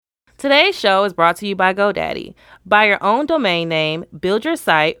Today's show is brought to you by GoDaddy. Buy your own domain name, build your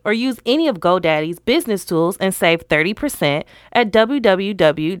site, or use any of GoDaddy's business tools and save 30% at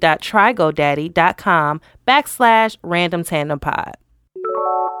www.trygodaddy.com/randomtandenpod.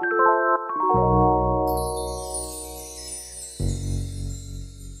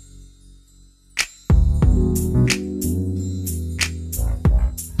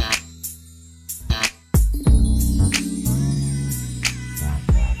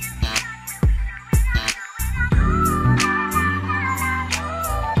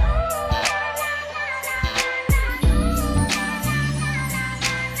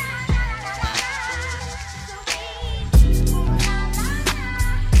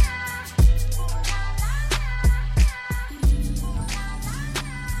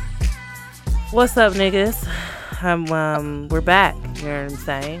 What's up, niggas? We're back. You know what I'm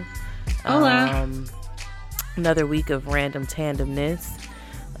saying? Hola. Another week of random tandomness.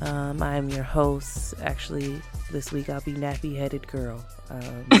 I'm your host. Actually, this week I'll be nappy-headed girl.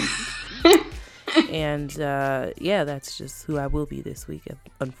 And yeah, that's just who I will be this week,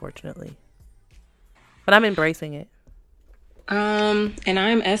 unfortunately. But I'm embracing it. And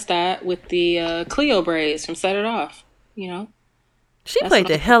I'm Estat with the Cleo braids from Set It Off. You know. She played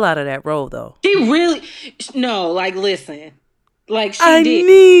the hell out of that role, though. She really, no, like, listen. Like, she I did.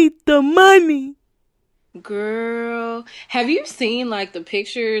 need the money. Girl. Have you seen, like, the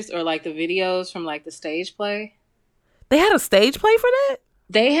pictures or, like, the videos from, like, the stage play? They had a stage play for that?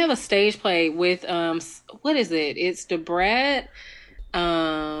 They have a stage play with, what is it? It's DeBrat,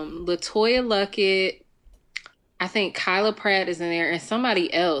 LaToya Luckett, I think Kyla Pratt is in there, and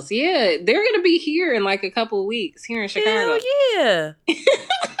somebody else. Yeah, they're going to be here in, like, a couple of weeks here in Chicago. Hell yeah.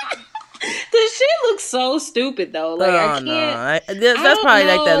 The shit looks so stupid though. Like, I can't. No. That's probably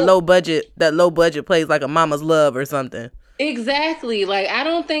like that low budget plays like a Mama's Love or something. Exactly. Like, I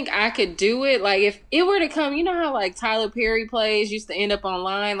don't think I could do it. Like, if it were to come, you know how like Tyler Perry plays used to end up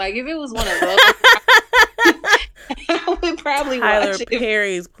online. Like, if it was one of those, I would probably Tyler watch it.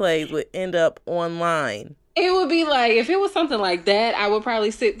 Perry's plays would end up online. It would be like, if it was something like that, I would probably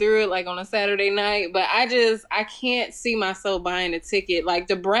sit through it like on a Saturday night. But I can't see myself buying a ticket. Like,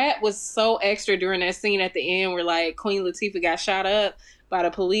 the Brat was so extra during that scene at the end where like Queen Latifah got shot up by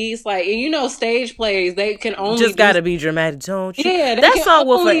the police. Like, and you know, stage plays, they can only just gotta be dramatic, don't you? Yeah, that song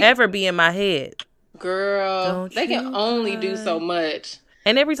will forever be in my head. Girl, they can only do so much.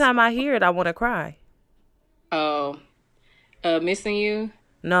 And every time I hear it, I want to cry. Oh, Missing You?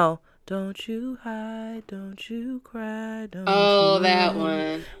 No. Don't you hide, don't you cry, don't Oh, you that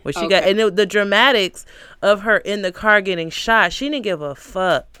one. Well, she got, and the dramatics of her in the car getting shot, she didn't give a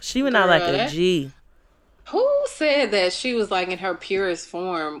fuck. She went out like a G. Who said that she was like in her purest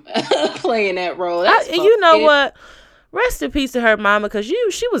form playing that role? You know what? Rest in peace to her mama, because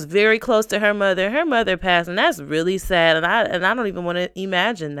she was very close to her mother. Her mother passed, and that's really sad, and I don't even want to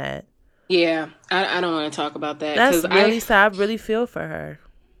imagine that. Yeah, I don't want to talk about that. That's really sad. I really feel for her.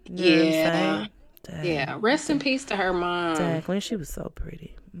 You know yeah. Yeah. Rest in peace to her mom. Dag, when she was so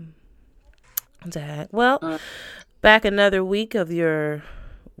pretty. Dag. Well, back another week with your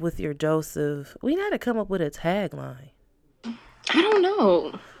dose of. We got to come up with a tagline. I don't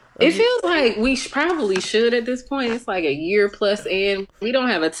know. It feels like we probably should at this point. It's like a year plus in. We don't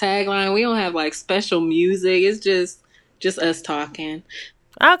have a tagline. We don't have like special music. It's just us talking.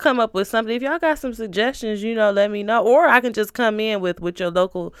 I'll come up with something. If y'all got some suggestions, let me know. Or I can just come in with your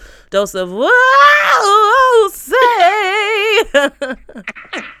local dose of whoa, say.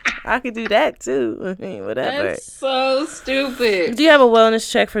 I could do that too. I mean, whatever. That's so stupid. Do you have a wellness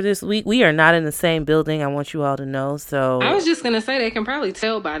check for this week? We are not in the same building. I want you all to know. So I was just gonna say they can probably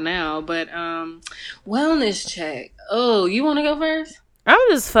tell by now, but wellness check. Oh, you want to go first? I'm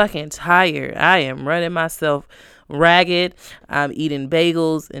just fucking tired. I am running myself ragged. I'm eating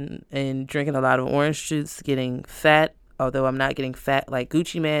bagels and drinking a lot of orange juice, getting fat, although I'm not getting fat like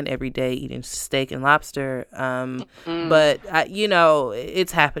Gucci Man every day, eating steak and lobster. But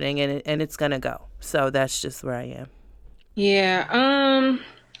it's happening and it's gonna go. So that's just where I am. Yeah.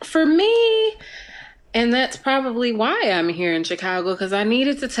 For me, and that's probably why I'm here in Chicago, because I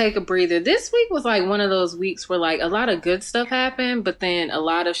needed to take a breather. This week was like one of those weeks where like a lot of good stuff happened, but then a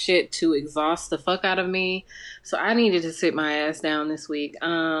lot of shit to exhaust the fuck out of me. So I needed to sit my ass down this week.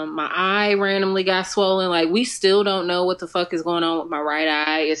 My eye randomly got swollen. Like, we still don't know what the fuck is going on with my right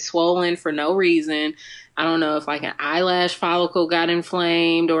eye. It's swollen for no reason. I don't know if like an eyelash follicle got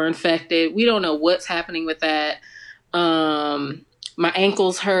inflamed or infected. We don't know what's happening with that. My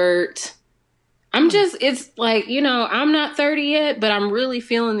ankles hurt. It's like, I'm not 30 yet, but I'm really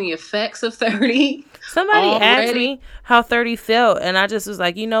feeling the effects of 30. Somebody asked me how 30 felt, and I just was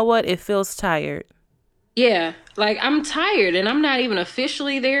like, you know what? It feels tired. Yeah, like I'm tired and I'm not even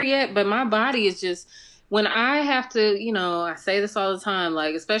officially there yet, but my body is just, when I have to, I say this all the time,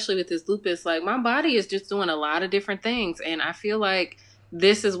 like, especially with this lupus, like my body is just doing a lot of different things. And I feel like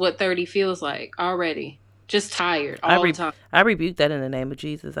this is what 30 feels like already. Just tired all the time. I rebuke that in the name of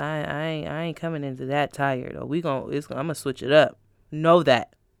Jesus. I ain't coming into that tired. Or I'm gonna switch it up. Know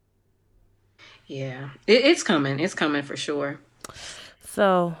that. Yeah, it's coming. It's coming for sure.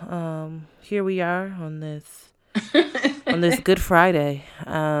 So, here we are on this Good Friday.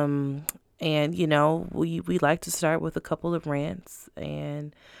 And we like to start with a couple of rants,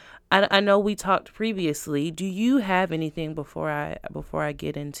 and I know we talked previously. Do you have anything before I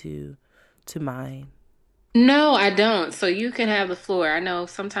get into mine? No, I don't. So you can have the floor. I know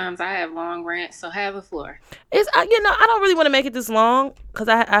sometimes I have long rants, so have the floor. I don't really want to make it this long because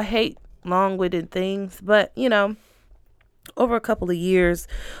I hate long-winded things, but over a couple of years,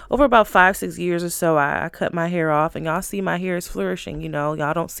 over about 5-6 years or so, I cut my hair off, and y'all see my hair is flourishing.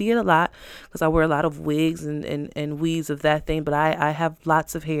 Y'all don't see it a lot because I wear a lot of wigs and weaves of that thing, but I have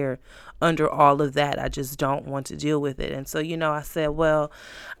lots of hair under all of that. I just don't want to deal with it. And so, I said, well,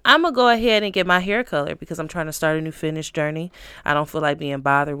 I'm going to go ahead and get my hair colored because I'm trying to start a new fitness journey. I don't feel like being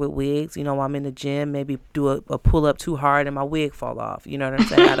bothered with wigs. While I'm in the gym, maybe do a pull up too hard and my wig fall off. You know what I'm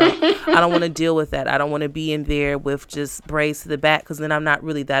saying? I don't want to deal with that. I don't want to be in there with just braids to the back because then I'm not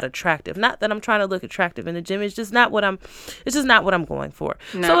really that attractive. Not that I'm trying to look attractive in the gym. It's just not what I'm going for.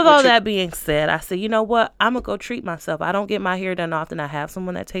 So with all that being said, I said, you know what? I'm going to go treat myself. I don't get my hair done often. I have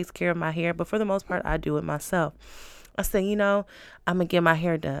someone that takes care of my hair, but for the most part, I do it myself. I said, I'm going to get my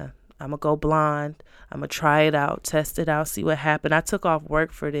hair done. I'm going to go blonde. I'm going to try it out, test it out, see what happened. I took off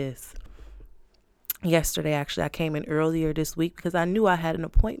work for this yesterday. Actually, I came in earlier this week because I knew I had an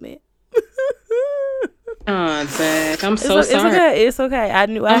appointment. Oh, Zach, I'm so sorry. It's okay. I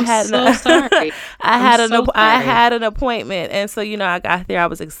knew I had. I'm so sorry. I had an appointment, and so I got there. I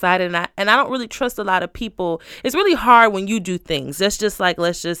was excited, and I don't really trust a lot of people. It's really hard when you do things. That's just like,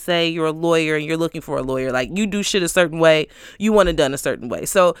 let's just say you're a lawyer and you're looking for a lawyer. Like, you do shit a certain way, you want it done a certain way.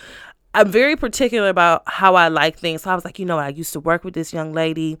 So I'm very particular about how I like things. So I was like, I used to work with this young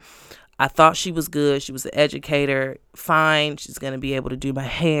lady. I thought she was good. She was an educator. Fine. She's going to be able to do my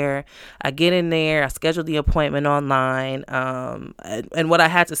hair. I get in there. I scheduled the appointment online. And what I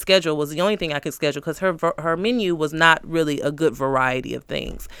had to schedule was the only thing I could schedule because her menu was not really a good variety of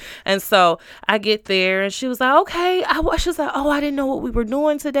things. And so I get there and she was like, okay. She was like, oh, I didn't know what we were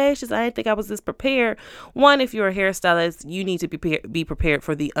doing today. She said, I didn't think I was this prepared. One, if you're a hairstylist, you need to be prepared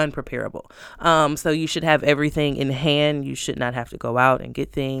for the unpreparable. So you should have everything in hand. You should not have to go out and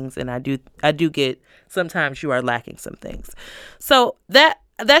get things. And I do get sometimes you are lacking some things. So that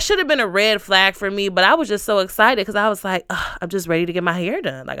should have been a red flag for me, but I was just so excited because I was like, I'm just ready to get my hair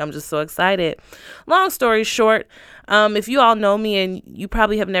done. Like, I'm just so excited. Long story short, if you all know me and you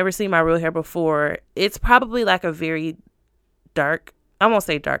probably have never seen my real hair before, it's probably like a very dark, I won't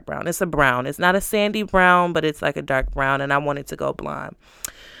say dark brown. It's a brown. It's not a sandy brown, but it's like a dark brown, and I wanted to go blonde.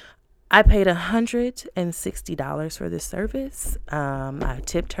 I paid $160 for this service. I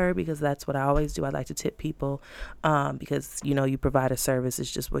tipped her because that's what I always do. I like to tip people because, you provide a service.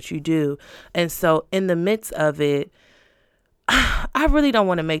 It's just what you do. And so in the midst of it, I really don't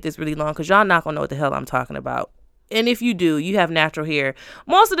want to make this really long because y'all not going to know what the hell I'm talking about. And if you do, you have natural hair.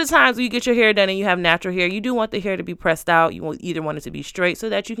 Most of the times when you get your hair done and you have natural hair, you do want the hair to be pressed out. You either want it to be straight so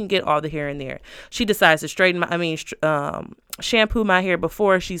that you can get all the hair in there. She decides to shampoo my hair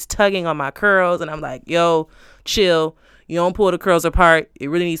before she's tugging on my curls. And I'm like, yo, chill. You don't pull the curls apart. It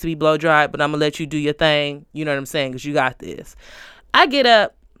really needs to be blow dried, but I'm going to let you do your thing. You know what I'm saying? Because you got this. I get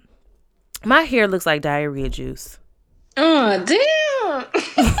up. My hair looks like diarrhea juice. Oh, damn.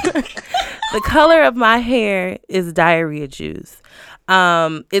 The color of my hair is diarrhea juice.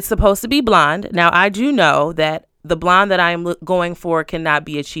 It's supposed to be blonde. Now, I do know that the blonde that I am going for cannot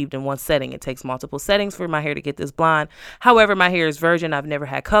be achieved in one setting. It takes multiple settings for my hair to get this blonde. However, my hair is virgin. I've never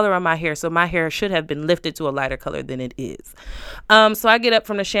had color on my hair, so my hair should have been lifted to a lighter color than it is. So I get up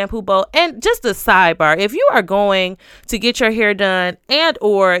from the shampoo bowl. And just a sidebar, if you are going to get your hair done and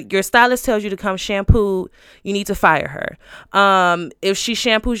or your stylist tells you to come shampoo, you need to fire her. If she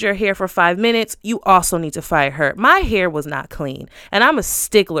shampoos your hair for 5 minutes, you also need to fire her. My hair was not clean. And I'm a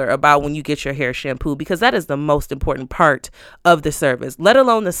stickler about when you get your hair shampooed because that is the most important part of the service, let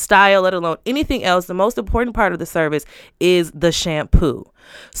alone the style, let alone anything else. The most important part of the service is the shampoo.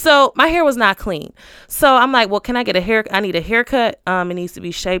 So my hair was not clean. So I'm like, well, can I get a hair? I need a haircut. It needs to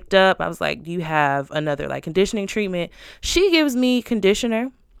be shaped up. I was like, do you have another like conditioning treatment? She gives me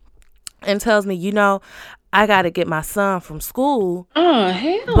conditioner. and tells me, I got to get my son from school. Oh,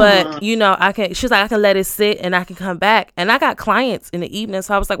 hell. But, she's like, I can let it sit and I can come back. And I got clients in the evening.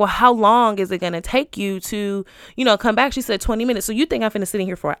 So I was like, well, how long is it going to take you to, come back? She said 20 minutes. So you think I'm finna sit in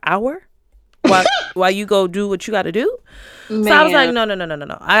here for an hour while you go do what you got to do? Man. So I was like,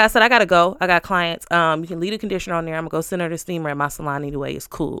 no. I said, I got to go. I got clients. You can leave the conditioner on there. I'm going to go send her the steamer at my salon anyway. It's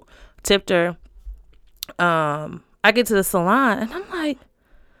cool. Tipped her. I get to the salon and I'm like,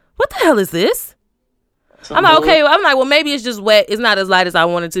 what the hell is this? I'm like, okay. I'm like, well, maybe it's just wet. It's not as light as I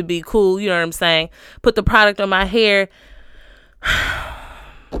want it to be. Cool. You know what I'm saying? Put the product on my hair.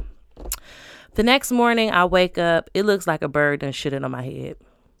 The next morning, I wake up. It looks like a bird done shitted on my head.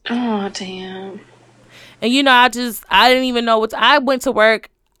 Oh, damn. And, I didn't even know I went to work.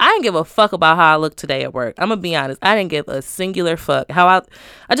 I didn't give a fuck about how I looked today at work. I'm going to be honest. I didn't give a singular fuck. I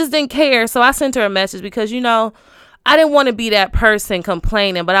just didn't care. So I sent her a message because, I didn't want to be that person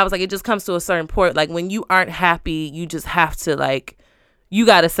complaining, but I was like, it just comes to a certain point. Like, when you aren't happy, you just have to, you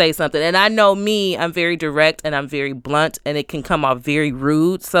got to say something. And I know me, I'm very direct and I'm very blunt, and it can come off very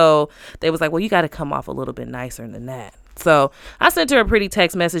rude. So they was like, well, you got to come off a little bit nicer than that. So I sent her a pretty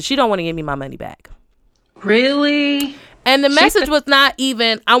text message. She don't want to give me my money back. Really? And the message was not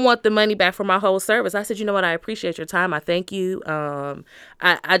even, I want the money back for my whole service. I said, you know what? I appreciate your time. I thank you.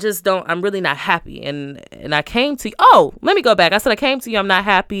 I just don't, I'm really not happy. And I came to you. Oh, let me go back. I said, I came to you. I'm not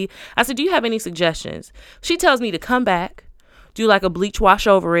happy. I said, do you have any suggestions? She tells me to come back, do like a bleach wash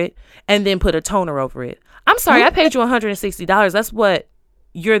over it, and then put a toner over it. I'm sorry. I paid you $160. That's what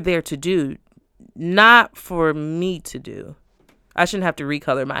you're there to do, not for me to do. I shouldn't have to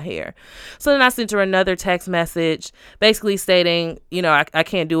recolor my hair. So then I sent her another text message basically stating, I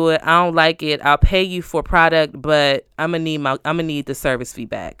can't do it. I don't like it. I'll pay you for product, but I'm going to need the service fee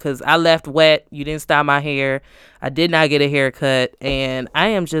back because I left wet. You didn't style my hair. I did not get a haircut, and I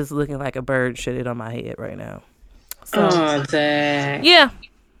am just looking like a bird shitted on my head right now. So, oh, dang. Yeah.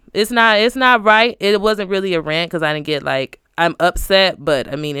 It's not right. It wasn't really a rant because I didn't get I'm upset, but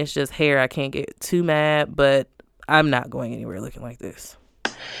I mean, it's just hair. I can't get too mad, but I'm not going anywhere looking like this.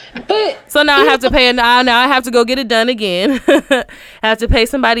 But so now I have to pay. Now I have to go get it done again. I have to pay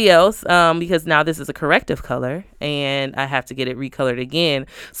somebody else because now this is a corrective color and I have to get it recolored again.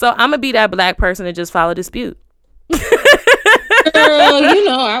 So I'm gonna be that black person and just file a dispute. Girl,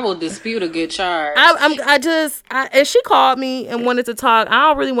 I will dispute a good charge. And she called me and wanted to talk. I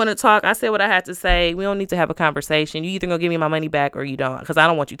don't really want to talk. I said what I had to say. We don't need to have a conversation. You either gonna give me my money back or you don't, because I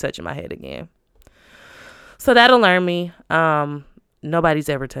don't want you touching my head again. So that'll learn me. Nobody's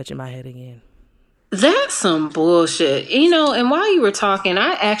ever touching my head again. That's some bullshit. And while you were talking,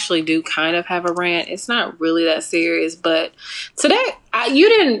 I actually do kind of have a rant. It's not really that serious, but today, you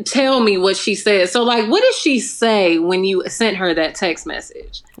didn't tell me what she said. So, what did she say when you sent her that text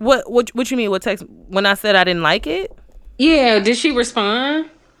message? What you mean? What text? When I said I didn't like it? Yeah. Did she respond?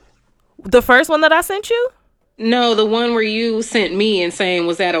 The first one that I sent you? No, the one where you sent me and saying,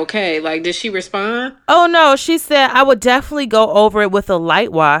 was that okay? Did she respond? Oh, no. She said, I would definitely go over it with a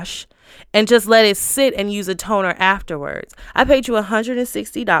light wash and just let it sit and use a toner afterwards. I paid you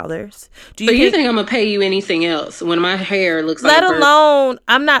 $160. Do you think I'm going to pay you anything else when my hair looks like let alone,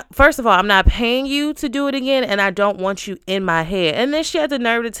 first of all, I'm not paying you to do it again, and I don't want you in my hair. And then she had the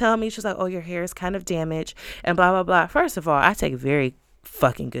nerve to tell me, she's like, oh, your hair is kind of damaged and blah, blah, blah. First of all, I take very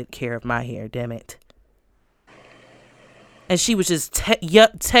fucking good care of my hair, damn it. And she was just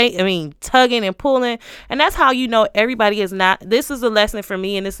tugging and pulling. And that's how everybody is not. This is a lesson for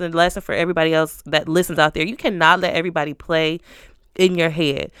me, and this is a lesson for everybody else that listens out there. You cannot let everybody play in your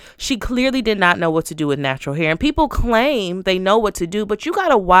head. She clearly did not know what to do with natural hair. And people claim they know what to do, but you got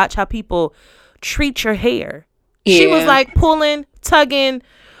to watch how people treat your hair. Yeah. She was pulling, tugging,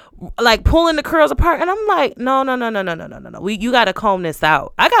 pulling the curls apart. And I'm like, no. You got to comb this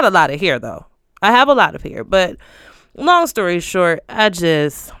out. I got a lot of hair, though. I have a lot of hair, but long story short,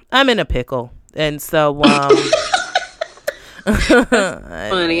 I'm in a pickle. And so,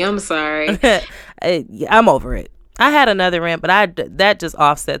 funny. I'm sorry. I'm over it. I had another rant, but that just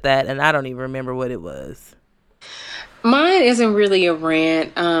offset that, and I don't even remember what it was. Mine isn't really a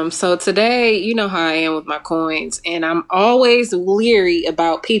rant. So today, you know how I am with my coins, and I'm always leery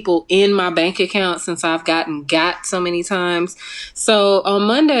about people in my bank account since I've gotten got so many times. So on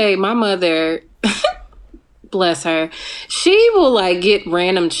Monday, my mother, bless her, she will like get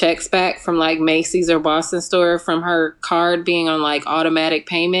random checks back from like Macy's or Boston Store from her card being on like automatic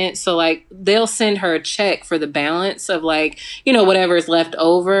payment. So like they'll send her a check for the balance of like, you know, whatever is left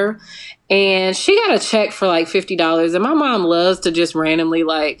over. And she got a check for like $50. And my mom loves to just randomly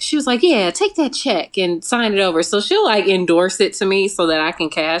like, she was like, yeah, take that check and sign it over. So she'll like endorse it to me so that I can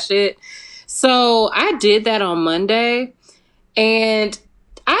cash it. So I did that on Monday. And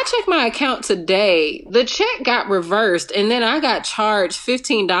I checked my account today. The check got reversed, and then I got charged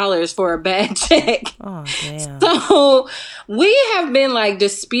 $15 for a bad check. Oh, damn. So we have been like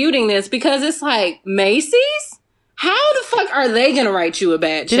disputing this because it's like, Macy's? How the fuck are they going to write you a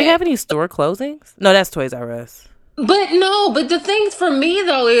bad check? Do they have any store closings? No, that's Toys R Us. But no, but the thing for me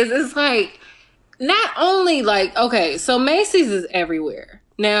though is, it's like, not only like, okay, so Macy's is everywhere.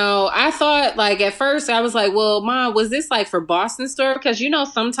 Now, I thought, like, at first, I was like, well, Mom, was this, like, for Boston Store? Because, you know,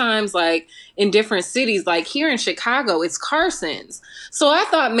 sometimes, like, in different cities, like, here in Chicago, it's Carson's. So I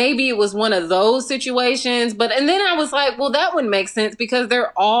thought maybe it was one of those situations. And then I was like, well, that wouldn't make sense because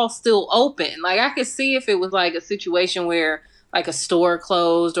they're all still open. Like, I could see if it was, like, a situation where, like, a store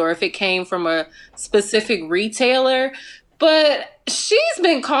closed or if it came from a specific retailer. But she's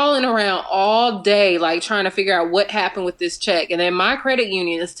been calling around all day, like trying to figure out what happened with this check. And then my credit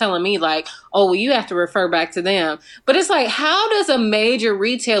union is telling me like, oh, well, you have to refer back to them. But it's like, how does a major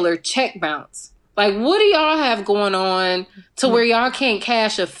retailer check bounce? Like, what do y'all have going on to where y'all can't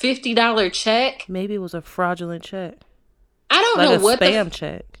cash a $50 check? Maybe it was a fraudulent check. I don't like know what spam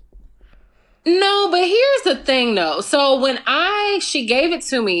check. No, but here's the thing though. So when she gave it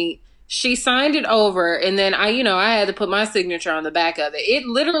to me, she signed it over, and then I had to put my signature on the back of it. It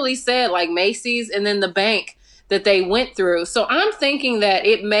literally said like Macy's and then the bank that they went through. So I'm thinking that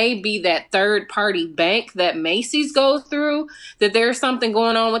it may be that third party bank that Macy's goes through, that there's something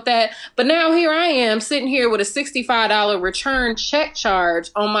going on with that. But now here I am sitting here with a $65 return check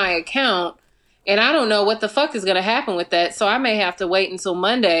charge on my account. And I don't know what the fuck is going to happen with that. So I may have to wait until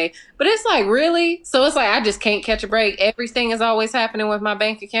Monday. But it's like, really? So it's like, I just can't catch a break. Everything is always happening with my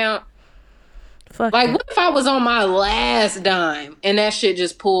bank account. Fuck like, it. what if I was on my last dime and that shit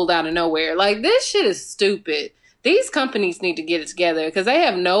just pulled out of nowhere? Like, this shit is stupid. These companies need to get it together because they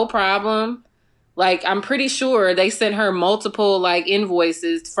have no problem. Like, I'm pretty sure they sent her multiple, like,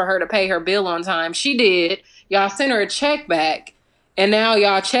 invoices for her to pay her bill on time. She did. Y'all sent her a check back. And now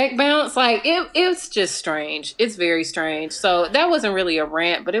y'all check bounce. Like, it's just strange. It's very strange. So that wasn't really a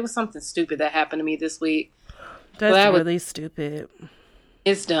rant, but it was something stupid that happened to me this week. That's really stupid.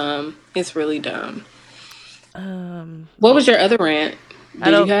 It's dumb. It's really dumb. What was your other rant?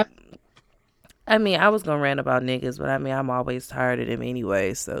 I was gonna rant about niggas, but I'm always tired of them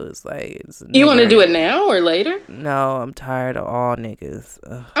anyway. So it's like, you want to do it now or later? No, I'm tired of all niggas.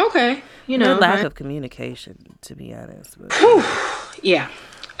 Ugh. Okay, the lack of communication, to be honest. But, yeah.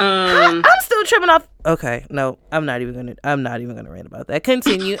 I'm still tripping off. Okay, no, I'm not even gonna rant about that.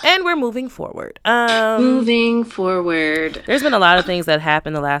 Continue, and we're moving forward. Moving forward. There's been a lot of things that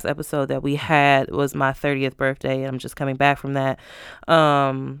happened. The last episode that we had was my 30th birthday. I'm just coming back from that.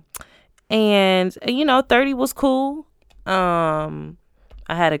 And 30 was cool. I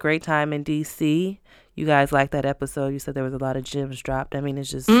had a great time in DC. You guys liked that episode. You said there was a lot of gems dropped. I mean,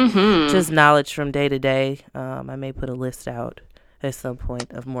 it's just knowledge from day to day. I may put a list out at some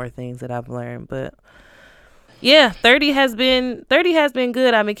point of more things that I've learned, but yeah, 30 has been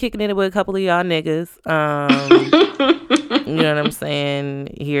good. I've been kicking it with a couple of y'all niggas. You know what I'm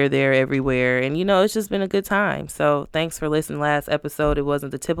saying? Here, there, everywhere. And it's just been a good time. So thanks for listening. Last episode, it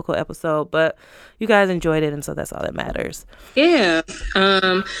wasn't the typical episode, but you guys enjoyed it, and so that's all that matters. Yeah.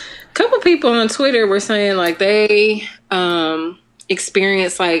 Couple people on Twitter were saying like they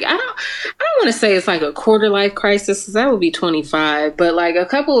experience, like, I don't want to say it's like a quarter life crisis, because that would be 25, but like a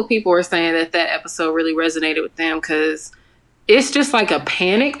couple of people were saying that episode really resonated with them because it's just like a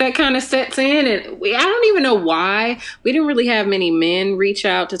panic that kind of sets in, and I don't even know why. We didn't really have many men reach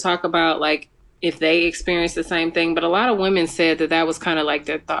out to talk about like if they experienced the same thing, but a lot of women said that was kind of like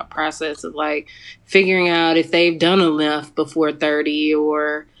their thought process of like figuring out if they've done enough before 30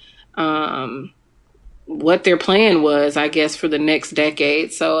 or what their plan was, I guess, for the next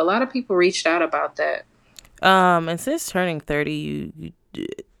decade. So a lot of people reached out about that. And since turning 30,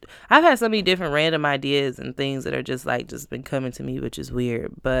 I've had so many different random ideas and things that are just been coming to me, which is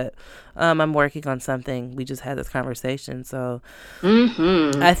weird. But I'm working on something. We just had this conversation, so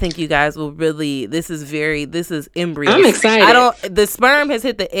I think you guys will really. This is embryo. I'm excited. The sperm has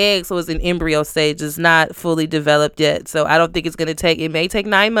hit the egg, so it's in embryo stage. It's not fully developed yet, so I don't think it's gonna take. It may take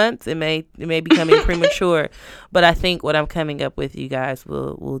 9 months. It may become premature, but I think what I'm coming up with, you guys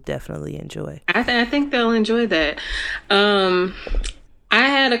will definitely enjoy. I think they'll enjoy that. I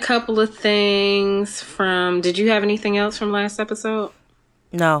had a couple of things from. Did you have anything else from last episode?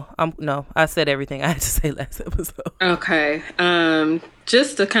 No, I said everything I had to say last episode. Okay.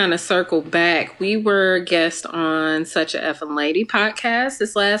 Just to kind of circle back, we were a guest on Such a Effin' Lady podcast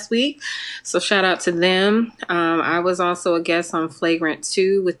this last week. So shout out to them. I was also a guest on Flagrant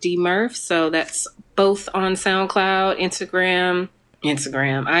 2 with D Murph. So that's both on SoundCloud, Instagram,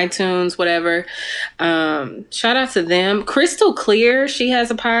 iTunes, whatever. Shout out to them. Crystal Clear, she has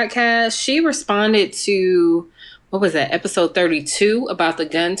a podcast. She responded to, what was that, episode 32 about the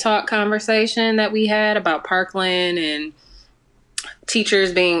gun talk conversation that we had about Parkland and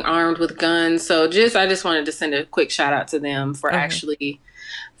teachers being armed with guns. So I just wanted to send a quick shout out to them for actually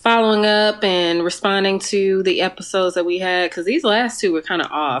following up and responding to the episodes that we had, because these last two were kind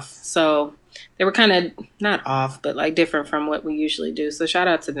of off. So they were kind of not off, but like different from what we usually do. So shout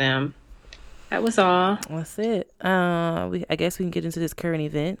out to them. That was all. That's it. I guess we can get into this current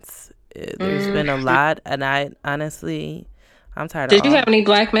events. There's been a lot, and I honestly, I'm tired. Did you have any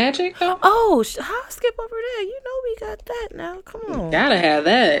black magic though? Oh, I'll skip over there. You know we got that now. Come on, gotta have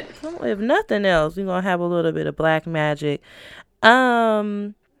that. If nothing else, we're gonna have a little bit of black magic.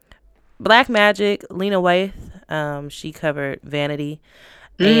 Black magic. Lena Waithe. She covered Vanity,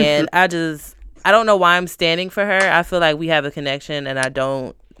 and I don't know why I'm standing for her. I feel like we have a connection, and I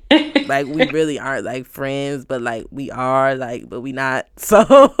don't. Like, we really aren't like friends, but like we are, like, but we not. So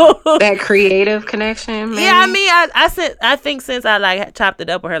that creative connection, maybe? Yeah, I mean, I think since I like chopped it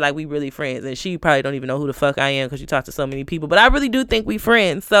up with her, like, we really friends, and she probably don't even know who the fuck I am because she talks to so many people, but I really do think we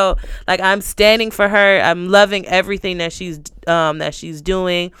friends. So like, I'm standing for her. I'm loving everything that she's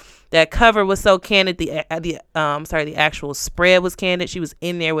doing. That cover was so candid. The actual spread was candid. She was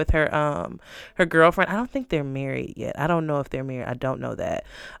in there with her girlfriend. I don't think they're married yet. I don't know if they're married. I don't know that.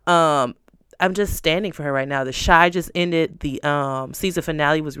 I'm just standing for her right now. The Shy just ended. The season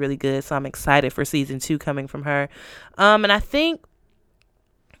finale was really good, so I'm excited for season 2 coming from her. And I think,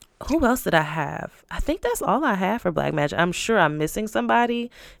 who else did I have? I think that's all I have for Black Magic. I'm sure I'm missing somebody,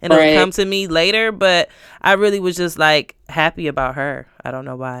 and it'll come to me later, but I really was just like happy about her. I don't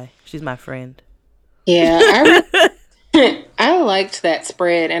know why. She's my friend. Yeah, I liked that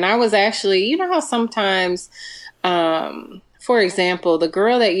spread, and I was actually, you know how sometimes, for example, the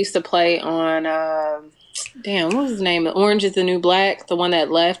girl that used to play on, what was his name? Orange is the New Black, the one that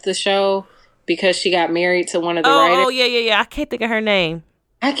left the show because she got married to one of the writers. Oh, yeah. I can't think of her name.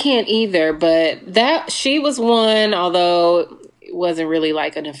 I can't either, but she was one, although it wasn't really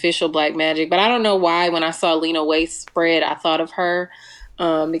like an official Black Magic. But I don't know why when I saw Lena Waithe's spread, I thought of her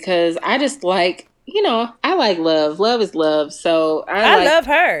because I just like, I like love. Love is love. So I love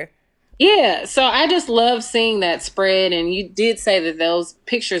her. Yeah. So I just love seeing that spread. And you did say that those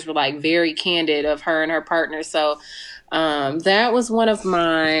pictures were like very candid of her and her partner. So that was one of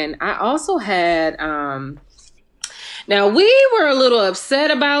mine. I also had... Now, we were a little upset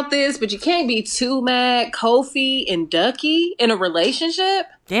about this, but you can't be too mad. Kofi and Ducky in a relationship.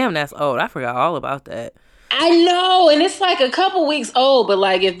 Damn, that's old. I forgot all about that. I know, and it's like a couple weeks old, but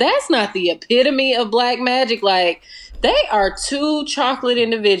like, if that's not the epitome of Black Magic, like, they are two chocolate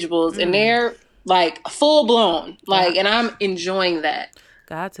individuals, and they're like full blown, like, and I'm enjoying that.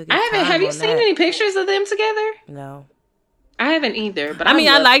 God took Have you seen any pictures of them together? No. I haven't either, but I mean,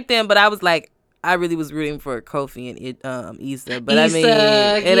 I like them, but I was like, I really was rooting for Kofi and Issa, but Issa, I mean,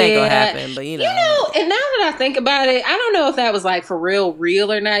 it ain't gonna happen. But and now that I think about it, I don't know if that was like for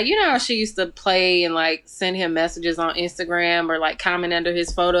real or not. You know how she used to play and like send him messages on Instagram or like comment under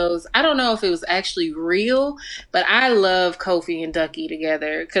his photos. I don't know if it was actually real, but I love Kofi and Ducky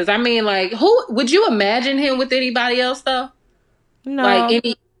together because I mean, like, who would you imagine him with anybody else though? No, like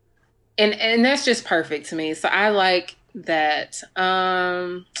and that's just perfect to me. So I like that.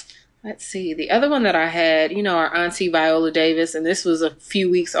 Let's see. The other one that I had, our auntie Viola Davis, and this was a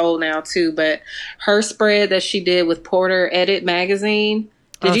few weeks old now too, but her spread that she did with Porter Edit magazine.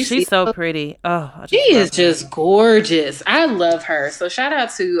 Did you see? She's so pretty. Oh, she is just gorgeous. I love her. So shout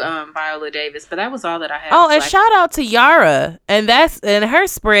out to Viola Davis. But that was all that I had. Oh, and shout out to Yara, and her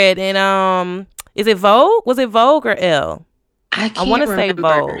spread. And is it Vogue? Was it Vogue or Elle? I want to say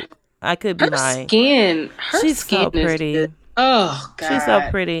Vogue. I could be lying. Her She's skin so pretty. Oh, God. She's so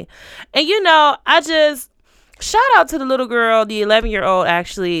pretty. And, I just, shout out to the little girl, the 11-year-old,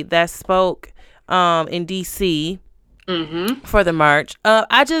 actually, that spoke in D.C., for the march.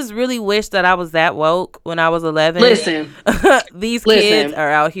 I just really wish that I was that woke when I was 11. Listen. These kids are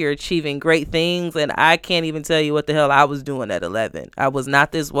out here achieving great things, and I can't even tell you what the hell I was doing at 11. I was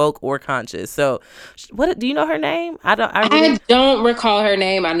not this woke or conscious. So, what do you know her name? I don't recall her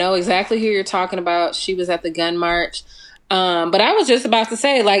name. I know exactly who you're talking about. She was at the gun march. But I was just about to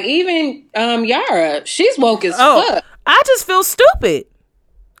say, like, even Yara, she's woke as fuck. I just feel stupid.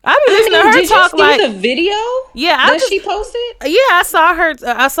 I be listening to her did talk, you see like the video. Yeah, she posted. Yeah, I saw her.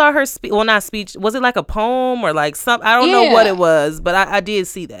 I saw her speech. Well, not speech. Was it like a poem or like some? I don't know what it was, but I did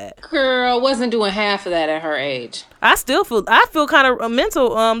see that. Girl wasn't doing half of that at her age. I feel kind of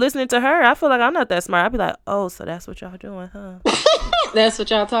mental listening to her. I feel like I'm not that smart. I'd be like, oh, so that's what y'all doing, huh? That's what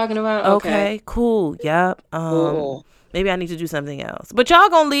y'all talking about. Okay, cool. Yep. Maybe I need to do something else. But y'all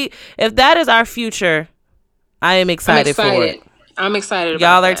gonna leave. If that is our future, I am excited for it. I'm excited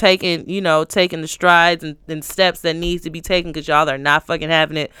about y'all are taking the strides and steps that needs to be taken, because y'all are not fucking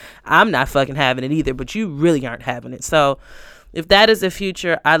having it. I'm not fucking having it either, but you really aren't having it. So if that is the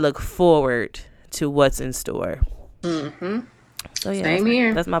future, I look forward to what's in store. Mm-hmm. So yeah, Same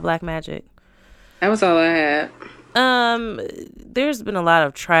here. That's my black magic. That was all I had. There's been a lot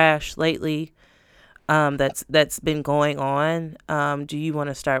of trash lately. That's been going on. Do you want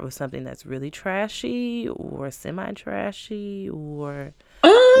to start with something that's really trashy or semi-trashy, or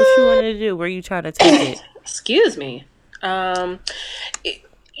what you want to do? Where are you trying to take it? Excuse me. Let's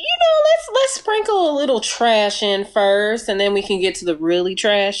sprinkle a little trash in first, and then we can get to the really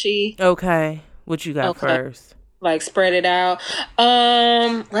trashy. Okay, what you got first? Like spread it out.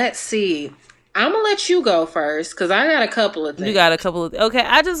 Let's see. I'm gonna let you go first, because I got a couple of things. You got a couple of... Okay,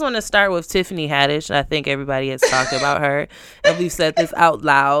 I just want to start with Tiffany Haddish. I think everybody has talked about her, and we've said this out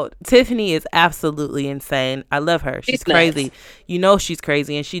loud. Tiffany is absolutely insane. I love her. She's crazy. She's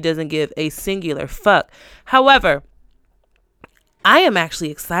crazy, and she doesn't give a singular fuck. However, I am actually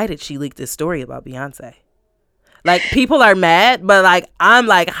excited she leaked this story about Beyonce. Like, people are mad, but like, I'm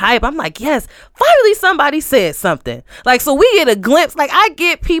like hype. I'm like, yes, finally somebody said something. Like, so we get a glimpse. Like, I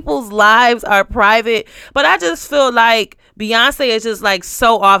get people's lives are private, but I just feel like Beyonce is just like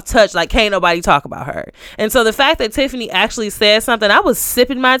so off touch. Like, can't nobody talk about her. And so the fact that Tiffany actually said something, I was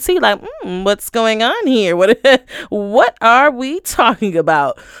sipping my tea like, what's going on here? What are we talking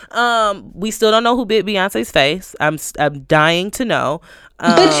about? We still don't know who bit Beyonce's face. I'm dying to know.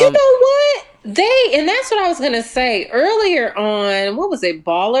 But you know what? And that's what I was going to say earlier on, what was it,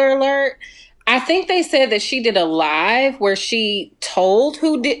 Baller Alert? I think they said that she did a live where she told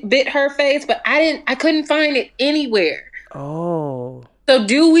who bit her face, but I couldn't find it anywhere. Oh. So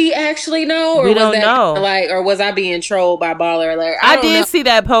do we actually know? Or we don't know. Or was I being trolled by Baller Alert? I did see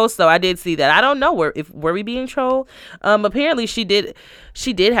that post, though. I did see that. I don't know were we being trolled? Apparently she did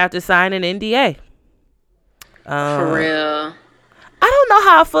have to sign an NDA. For real. I don't know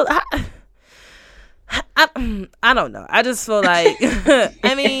how I feel. I don't know. I just feel like,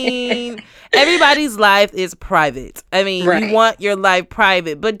 I mean, everybody's life is private. I mean, right. You want your life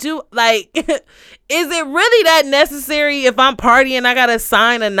private, but is it really that necessary if I'm partying, I gotta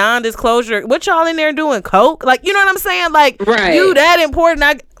sign a non-disclosure? What y'all in there doing, coke? Like, you know what I'm saying? Like, right. You that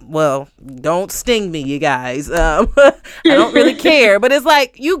important? Well, don't sting me, you guys. I don't really care, but it's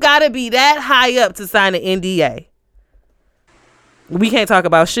like, you gotta be that high up to sign an NDA. We can't talk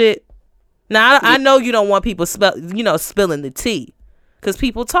about shit. Now, I know you don't want people spilling the tea, because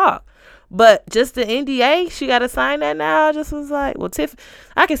people talk. But just the NDA, she got to sign that now. I just was like, well, Tiff,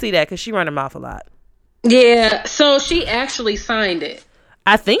 I can see that because she run her mouth a lot. Yeah, so she actually signed it.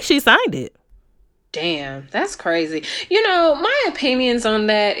 I think she signed it. Damn, that's crazy. My opinions on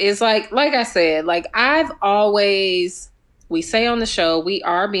that is like I said, like we say on the show, we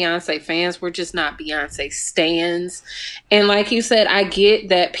are Beyonce fans. We're just not Beyonce stans. And like you said, I get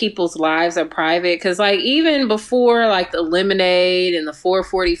that people's lives are private. Because like even before like the Lemonade and the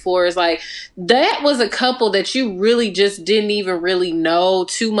 444s, like that was a couple that you really just didn't even really know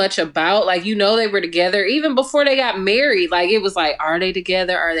too much about. Like, they were together even before they got married. Like it was like, are they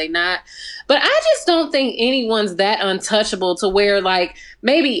together? Are they not? But I just don't think anyone's that untouchable to where like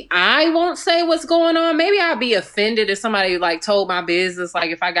maybe I won't say what's going on. Maybe I'd be offended if somebody like told my business,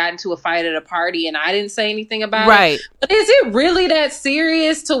 like if I got into a fight at a party and I didn't say anything about it. But is it really that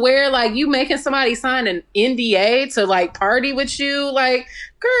serious to where like you making somebody sign an NDA to like party with you? Like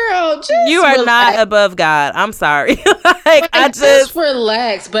Girl, just you are relax. not above God. I'm sorry. like I just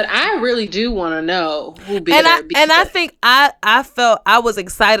relax. But I really do want to know who bit her. And I think I felt I was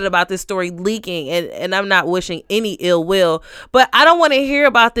excited about this story leaking, and I'm not wishing any ill will, but I don't want to hear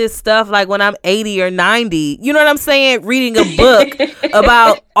about this stuff like when I'm 80 or 90. You know what I'm saying? Reading a book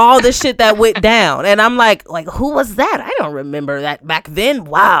about all the shit that went down, and I'm like who was that? I don't remember that back then.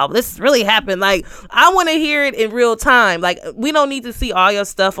 Wow, this really happened. Like I want to hear it in real time. Like we don't need to see all your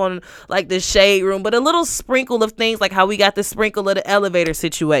stuff on like the shade room, but a little sprinkle of things like how we got the sprinkle of the elevator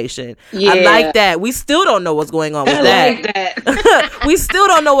situation. Yeah. I like that. We still don't know what's going on with that. Like that. We still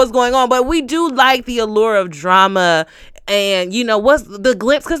don't know what's going on, but we do like the allure of drama and what's the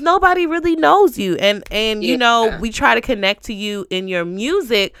glimpse, because nobody really knows you, and we try to connect to you in your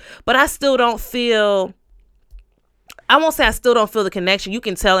music, but I still don't feel, I won't say I still don't feel the connection. You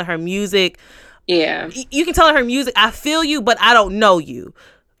can tell in her music. Yeah. You can tell in her music, I feel you, but I don't know you.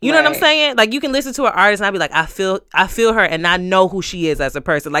 You know what I'm saying? Like, you can listen to an artist and I'll be like, I feel her and I know who she is as a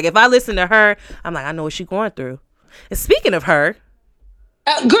person. Like, if I listen to her, I'm like, I know what she's going through. And speaking of her.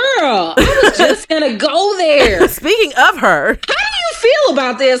 Girl, I was just going to go there. Speaking of her. How do you feel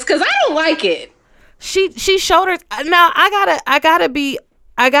about this? Because I don't like it. She showed her. Now, I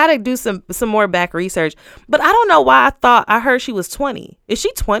gotta do some more back research. But I don't know why I heard she was 20. Is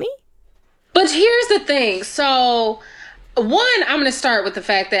she 20? But here's the thing. So, one, I'm going to start with the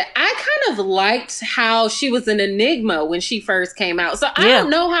fact that I kind of liked how she was an enigma when she first came out. So I don't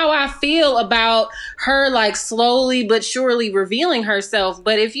know how I feel about her like slowly but surely revealing herself.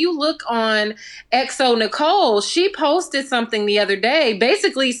 But if you look on XO Nicole, she posted something the other day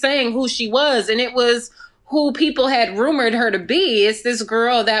basically saying who she was. And it was who people had rumored her to be. It's this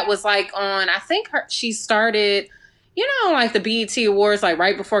girl that was like on, I think she started... like the BET Awards, like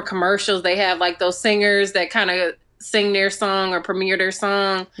right before commercials, they have like those singers that kind of sing their song or premiere their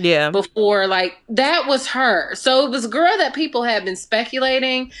song. Yeah. Before, like, that was her. So it was a girl that people have been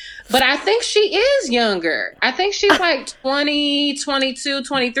speculating, but I think she is younger. I think she's like 20, 22,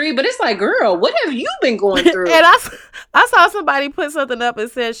 23, but it's like, girl, what have you been going through? And I saw somebody put something up and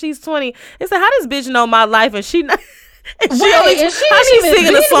said she's 20. It said, how does bitch know my life and she not... and she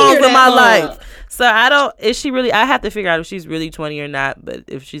singing the songs of my life? So is she really, I have to figure out if she's really 20 or not, but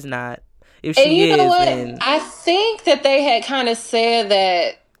if she's not, if she is, then... I think that they had kind of said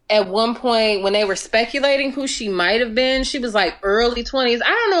that at one point when they were speculating who she might have been, she was like early 20s. I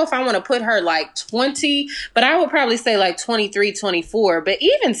don't know if I want to put her like 20, but I would probably say like 23, 24. But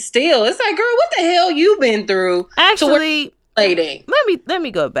even still, it's like, girl, what the hell you been through? Actually, let me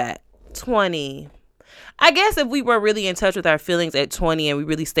go back. 20. I guess if we were really in touch with our feelings at 20 and we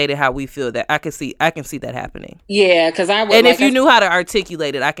really stated how we feel, that I can see that happening. Yeah, because I would. And if you knew how to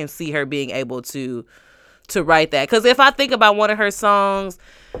articulate it, I can see her being able to write that. Because if I think about one of her songs,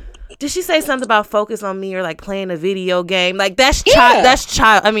 did she say something about focus on me or like playing a video game? Like that's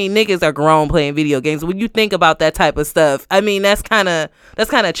child. I mean, niggas are grown playing video games. When you think about that type of stuff, I mean, that's kind of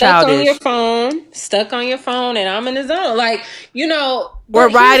childish. Stuck on your phone, and I'm in the zone. Like, or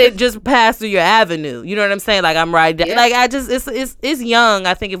riding just pass through your avenue. You know what I'm saying? Like I'm riding. Yeah. Like it's young.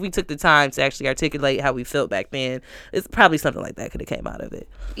 I think if we took the time to actually articulate how we felt back then, it's probably something like that could have came out of it.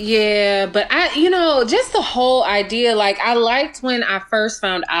 Yeah, but just the whole idea. Like I liked when I first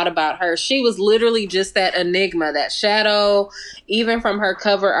found out about her. She was literally just that enigma, that shadow, even from her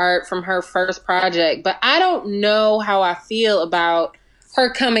cover art from her first project. But I don't know how I feel about her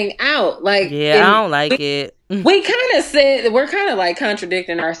coming out. Like, yeah, I don't like it. We kind of said, we're kind of like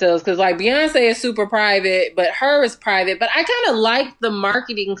contradicting ourselves because like Beyonce is super private, but her is private. But I kind of like the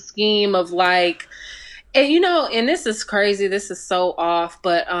marketing scheme of like, and and this is crazy. This is so off,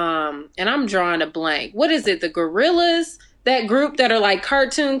 but, and I'm drawing a blank. What is it? The Gorillas? That group that are like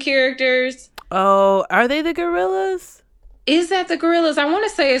cartoon characters? Oh, are they the Gorillas? Is that the Gorillas? I want to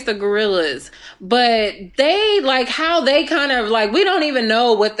say it's the Gorillas, but they like how they kind of like, we don't even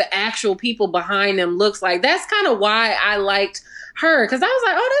know what the actual people behind them looks like. That's kind of why I liked her. Cause I was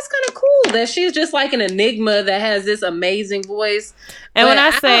like, oh, that's kind of cool that she's just like an enigma that has this amazing voice. And when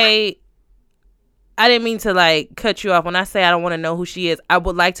I say, I didn't mean to like cut you off. When I say I don't want to know who she is, I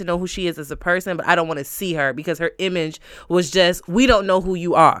would like to know who she is as a person, but I don't want to see her because her image was just, we don't know who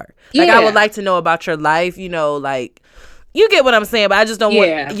you are. Like I would like to know about your life, like, you get what I'm saying, but I just don't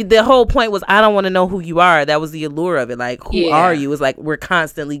want... The whole point was I don't want to know who you are. That was the allure of it. Like, who are you? It's like we're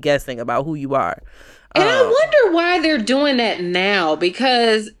constantly guessing about who you are. And I wonder why they're doing that now.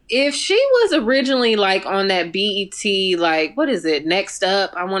 Because if she was originally, like, on that BET, like, what is it? Next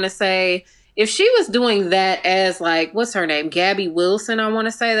Up, I want to say. if she was doing that as like, what's her name? Gabby Wilson, I want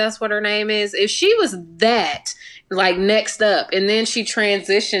to say that's what her name is. If she was that, like next up, and then she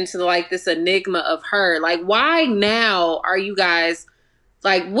transitioned to like this enigma of her, like why now are you guys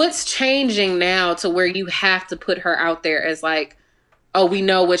like, what's changing now to where you have to put her out there as like, oh, we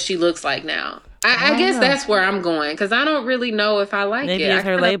know what she looks like now. I guess that's where I'm going because I don't really know if I like Maybe it. it's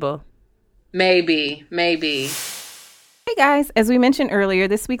her label. Maybe. Hey guys, as we mentioned earlier,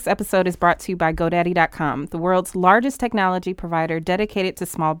 this week's episode is brought to you by GoDaddy.com, the world's largest technology provider dedicated to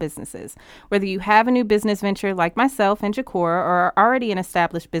small businesses. Whether you have a new business venture like myself and Jakora or are already an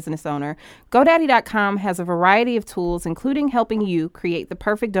established business owner, GoDaddy.com has a variety of tools, including helping you create the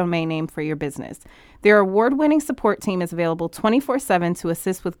perfect domain name for your business. Their award-winning support team is available 24/7 to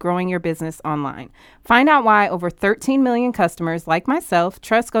assist with growing your business online. Find out why over 13 million customers like myself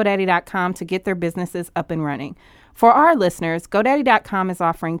trust GoDaddy.com to get their businesses up and running. For our listeners, GoDaddy.com is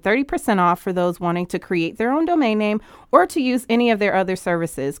offering 30% off for those wanting to create their own domain name or to use any of their other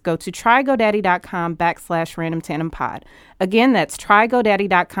services. Go to trygodaddy.com/randomtandempod. Again, that's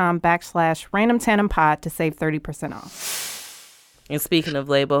trygodaddy.com/randomtandempod to save 30% off. And speaking of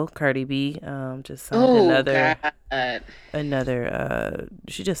label, Cardi B just signed another.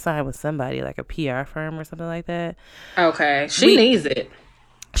 She just signed with somebody like a PR firm or something like that. Okay, she needs it.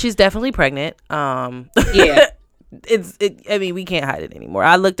 She's definitely pregnant. Yeah. I mean, we can't hide it anymore.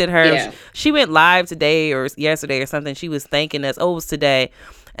 I looked at her. Yeah. She went live today or yesterday or something. She was thanking us. Oh, it was today.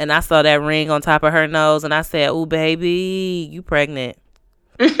 And I saw that ring on top of her nose. And I said, oh, baby, you pregnant.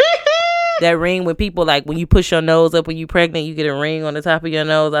 That ring when people, like, when you push your nose up when you pregnant, you get a ring on the top of your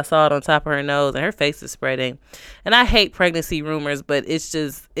nose. I saw it on top of her nose. And her face is spreading. And I hate pregnancy rumors, but it's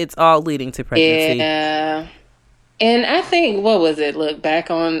all leading to pregnancy. Yeah. And I think, what was it? Look,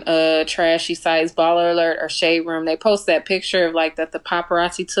 back on trashy sites, Baller Alert or Shade Room, they post that picture of like that the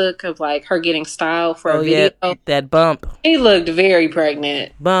paparazzi took of like her getting styled for a video. Yeah, that bump. She looked very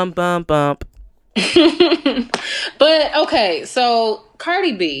pregnant. Bump. But okay, so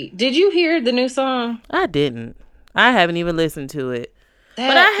Cardi B, did you hear the new song? I didn't. I haven't even listened to it.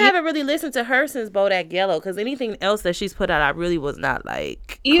 But I haven't really listened to her since Bodak Yellow because anything else that she's put out, I really was not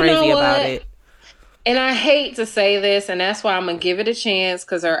like crazy about it. And I hate to say this, and that's why I'm going to give it a chance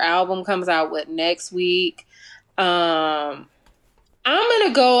because her album comes out next week. I'm going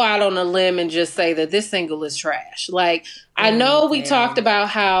to go out on a limb and just say that this single is trash. Like, I know we talked about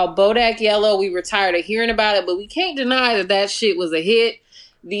how Bodak Yellow, we were tired of hearing about it, but we can't deny that shit was a hit.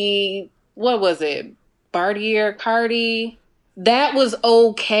 What was it? Bartier, Cardi. That was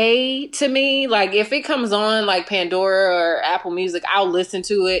okay to me. Like, if it comes on like Pandora or Apple Music, I'll listen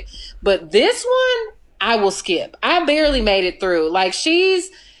to it. But this one, I will skip. I barely made it through. Like,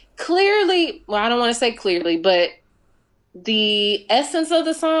 she's clearly, well, I don't want to say clearly, but the essence of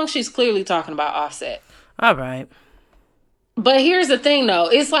the song, she's clearly talking about Offset. All right. But here's the thing, though.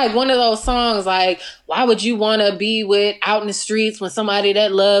 It's like one of those songs, like, why would you want to be with out in the streets when somebody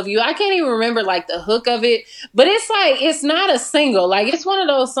that love you? I can't even remember, like, the hook of it. But it's like, it's not a single. Like, it's one of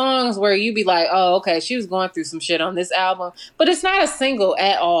those songs where you be like, oh, okay, she was going through some shit on this album. But it's not a single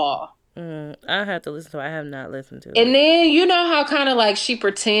at all. I have to listen to it. I have not listened to it. And then, you know how kind of, like, she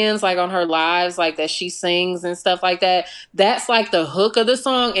pretends, like, on her lives, like, that she sings and stuff like that? That's, like, the hook of the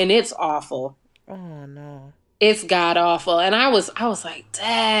song, and it's awful. Oh, no. It's god awful. And I was like,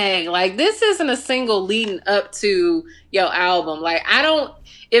 dang, like this isn't a single leading up to your album. Like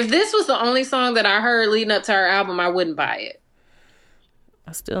if this was the only song that I heard leading up to her album, I wouldn't buy it.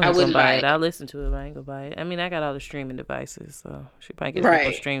 I still ain't gonna buy it. I'll listen to it, but I ain't gonna buy it. I mean, I got all the streaming devices, so she probably gets a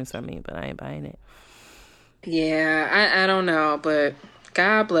couple streams from me, but I ain't buying it. Yeah, I don't know, but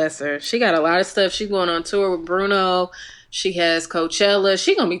God bless her. She got a lot of stuff. She's going on tour with Bruno. She has Coachella.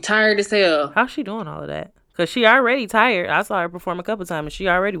 She gonna be tired as hell. How's she doing all of that? Because she already tired. I saw her perform a couple times and she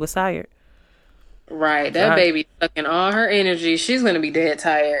already was tired. Right. That baby sucking all her energy. She's going to be dead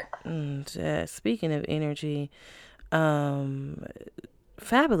tired. Speaking of energy, Fabulous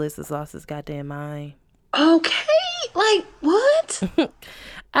has lost his goddamn mind. Okay. Like, what?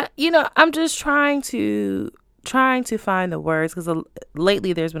 I'm just trying to find the words because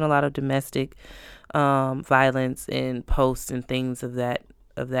lately there's been a lot of domestic violence in posts and things of that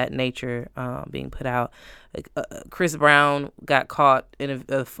nature being put out. Chris Brown got caught in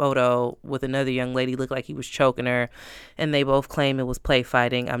a photo with another young lady, looked like he was choking her, and they both claim it was play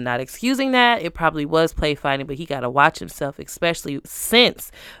fighting. I'm not excusing that. It probably was play fighting, but he got to watch himself, especially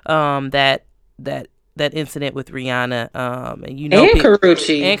since that that incident with Rihanna, and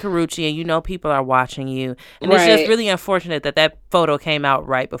Karrueche, and people are watching you, and it's just really unfortunate that photo came out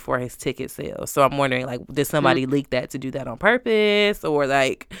right before his ticket sale. So I'm wondering, like, did somebody leak that to do that on purpose, or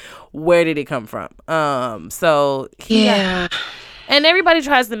like, where did it come from? So yeah. And everybody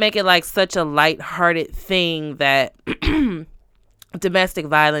tries to make it like such a lighthearted thing that domestic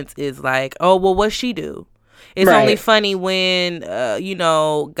violence is like, oh, well, what'd she do? It's only funny when,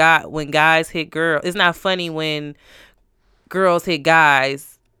 when guys hit girls. It's not funny when girls hit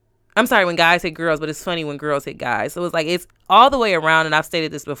guys. I'm sorry, when guys hit girls, but it's funny when girls hit guys. So it's like, it's all the way around. And I've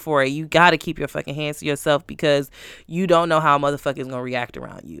stated this before. You got to keep your fucking hands to yourself, because you don't know how a motherfucker is going to react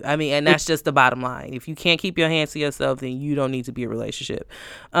around you. I mean, and that's just the bottom line. If you can't keep your hands to yourself, then you don't need to be in a relationship.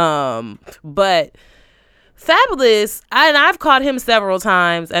 But Fabolous, and I've caught him several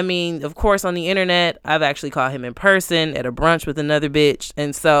times. I mean, of course, on the internet. I've actually caught him in person at a brunch with another bitch.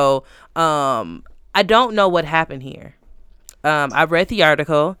 And so I don't know what happened here. I read the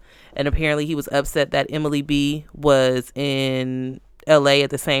article, and apparently he was upset that Emily B was in LA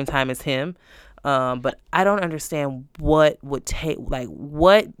at the same time as him. But I don't understand what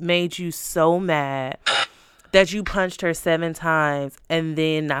made you so mad that you punched her 7 times and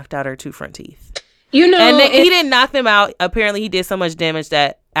then knocked out her 2 front teeth. And he didn't knock them out. Apparently, he did so much damage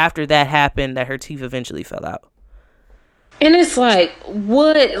that after that happened, that her teeth eventually fell out. And it's like,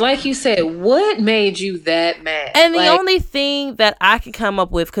 what? Like you said, what made you that mad? And the only thing that I can come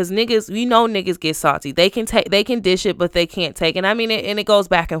up with, because niggas get salty. They can dish it, but they can't take it. I mean, it goes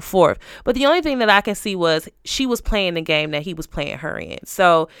back and forth. But the only thing that I can see was she was playing the game that he was playing her in.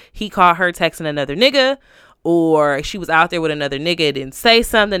 So he caught her texting another nigga, or she was out there with another nigga, didn't say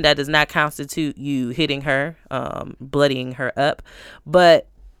something. That does not constitute you hitting her, bloodying her up. But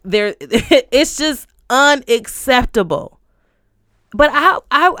it's just unacceptable. But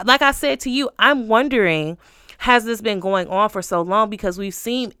I like I said to you, I'm wondering, has this been going on for so long? Because we've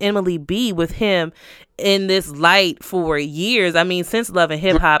seen Emily B with him in this light for years. I mean, since Love and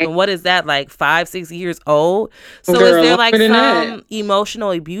Hip Hop. And what is that, like 5-6 years old? So is there like some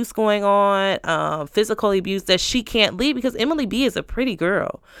emotional abuse going on, physical abuse that she can't leave? Because Emily B is a pretty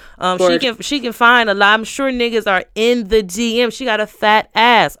girl. She can find a lot. I'm sure niggas are in the DM. She got a fat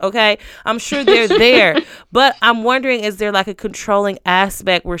ass. Okay, I'm sure they're there. But I'm wondering, is there like a controlling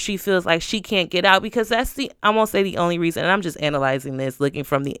aspect where she feels like she can't get out? Because that's I won't say the only reason. And I'm just analyzing this, looking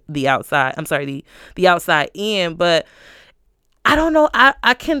from the outside. I'm sorry, the outside in, but I don't know.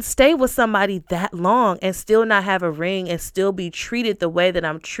 I can stay with somebody that long and still not have a ring and still be treated the way that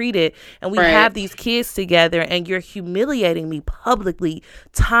I'm treated. And we have these kids together, and you're humiliating me publicly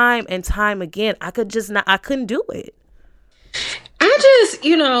time and time again. I couldn't do it. I just,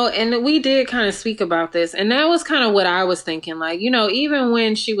 and we did kind of speak about this, and that was kind of what I was thinking. Like, even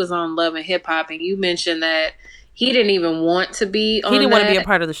when she was on Love and Hip Hop, and you mentioned that he didn't even want to be on, he didn't want to be a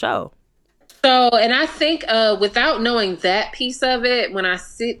part of the show. So, and I think without knowing that piece of it, when I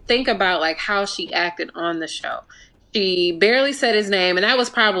think about like how she acted on the show, she barely said his name. And that was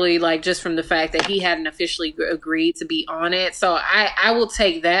probably like just from the fact that he hadn't officially agreed to be on it. So I will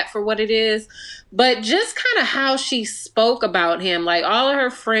take that for what it is. But just kind of how she spoke about him, like all of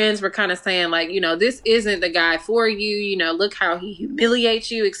her friends were kind of saying like, this isn't the guy for you. Look how he humiliates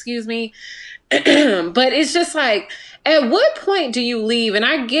you. Excuse me. But it's just like, at what point do you leave? And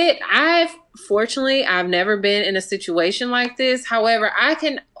fortunately, I've never been in a situation like this. However, I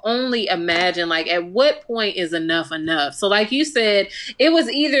can only imagine, like, at what point is enough? So like you said, it was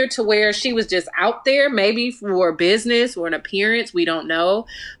either to where she was just out there, maybe for business or an appearance, we don't know.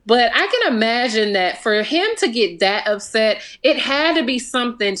 But I can imagine that for him to get that upset, it had to be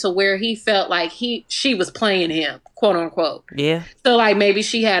something to where he felt like she was playing him, quote unquote. Yeah. So like maybe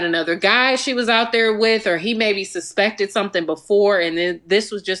she had another guy she was out there with, or he maybe suspected something before, and then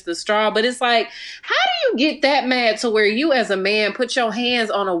this was just the straw. But it's like, how do you get that mad to where you as a man put your hands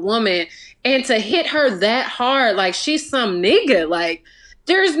on a woman and to hit her that hard like she's some nigga? Like,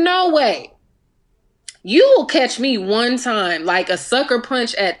 there's no way. You will catch me one time, like a sucker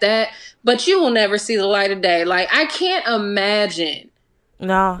punch at that, but you will never see the light of day. Like, I can't imagine.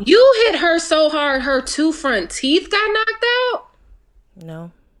 No. You hit her so hard, her 2 front teeth got knocked out?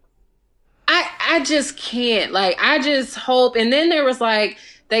 No. I just can't. Like, I just hope. And then there was like,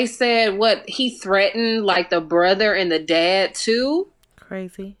 they said he threatened like the brother and the dad too.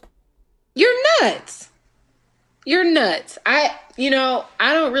 Crazy. You're nuts. I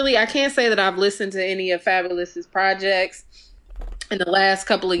can't say that I've listened to any of Fabolous's projects in the last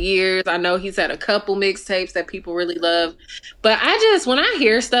couple of years. I know he's had a couple mixtapes that people really love. But when I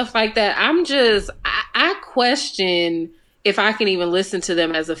hear stuff like that, I question if I can even listen to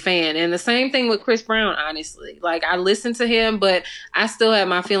them as a fan. And the same thing with Chris Brown, honestly. Like, I listen to him, but I still have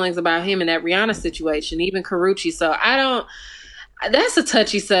my feelings about him in that Rihanna situation, even Karrueche. So that's a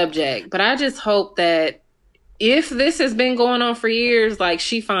touchy subject, but I just hope that if this has been going on for years, like,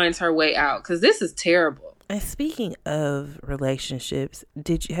 she finds her way out, because this is terrible. And speaking of relationships,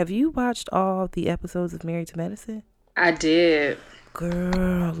 have you watched all the episodes of Married to Medicine? I did.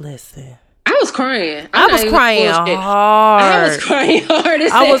 Girl, listen. I was crying. I was crying hard. I was crying hard.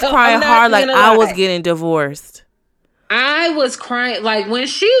 I was crying hard like I was getting divorced. I was crying like when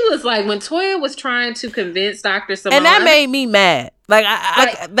Toya was trying to convince Dr. Simone. And that made me mad. Like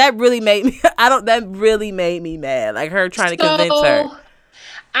that really made me that really made me mad. Like her trying to convince her.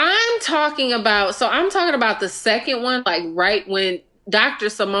 I'm talking about the second one, like right when Dr.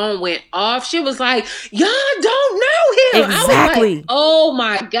 Simone went off. She was like, y'all don't know him. Exactly. I was like, oh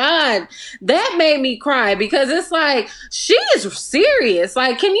my God. That made me cry, because it's like, she is serious.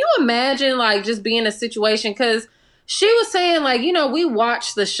 Like, can you imagine like just being in a situation? Because she was saying, like, you know, we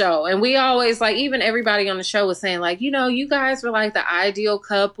watched the show and we always, like, even everybody on the show was saying, like, you know, you guys were like the ideal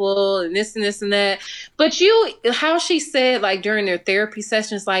couple and this and this and that. But how she said, like, during their therapy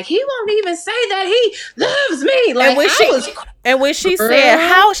sessions, like, he won't even say that he loves me. Like, when she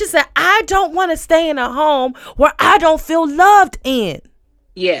said, I don't want to stay in a home where I don't feel loved in.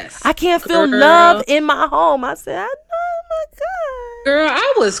 Yes. I can't feel love in my home. I said, I know, my God. Girl,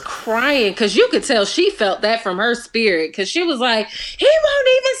 I was crying because you could tell she felt that from her spirit, because she was like, he won't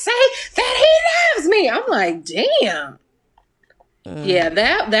even say that he loves me. I'm like, damn. Yeah,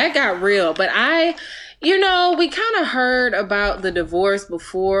 that got real. But we kind of heard about the divorce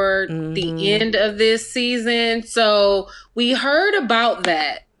before the end of this season. So we heard about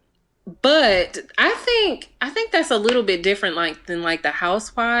that. But I think that's a little bit different than the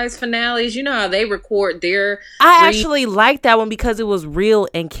Housewives finales. You know how they record their... I actually liked that one because it was real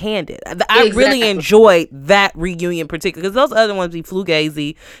and candid. I really enjoyed that reunion particularly, because those other ones be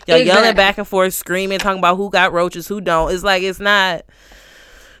flugazy. Y'all yelling back and forth, screaming, talking about who got roaches, who don't. It's like, it's not...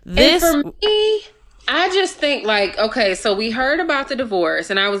 This... And for me... I just think, like, okay, so we heard about the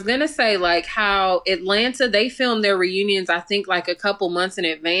divorce, and I was going to say, like, how Atlanta, they filmed their reunions, I think, like, a couple months in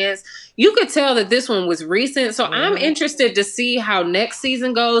advance. You could tell that this one was recent, so I'm interested to see how next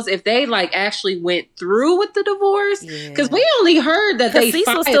season goes, if they, like, actually went through with the divorce, because we only heard that they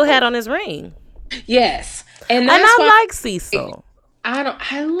Cecil still had on his ring. Yes. And I like Cecil. I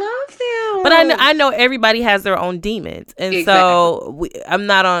love them. But I know everybody has their own demons. And so I'm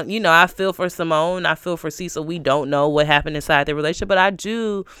not on, I feel for Simone. I feel for Cecil. We don't know what happened inside their relationship, but I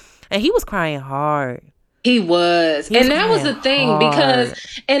do. And he was crying hard. He was. And that was the thing,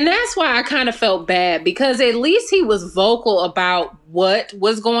 and that's why I kind of felt bad, because at least he was vocal about what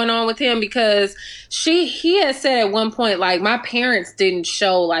was going on with him, because he had said at one point, like, my parents didn't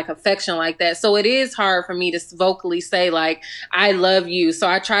show like affection like that. So it is hard for me to vocally say, like, I love you. So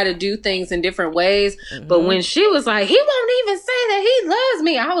I try to do things in different ways. Mm-hmm. But when she was like, he won't even say that he loves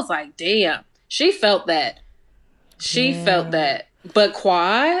me, I was like, damn, she felt that. She felt that. But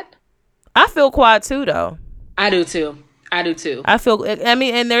Quad... I feel Quad too, though. I do too. I feel. I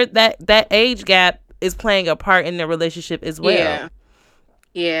mean, and there that age gap is playing a part in their relationship as well.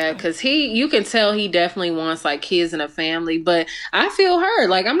 Yeah, because you can tell he definitely wants like kids and a family. But I feel her.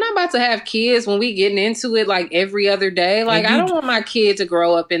 Like, I'm not about to have kids when we getting into it like every other day. Like, I don't want my kid to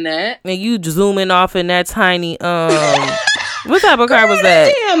grow up in that. And you zooming off in that tiny what type of car was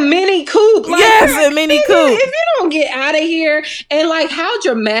that? Damn Mini Coupe. Like, yes, a Mini Coupe. If you don't get out of here, and like how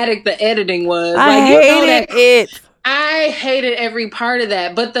dramatic the editing was. I hated it. I hated every part of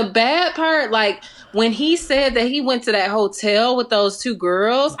that. But the bad part, like when he said that he went to that hotel with those two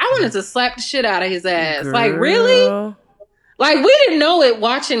girls, I wanted to slap the shit out of his ass. Girl. Like, really? Like, we didn't know it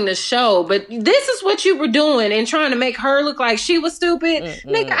watching the show, but this is what you were doing and trying to make her look like she was stupid.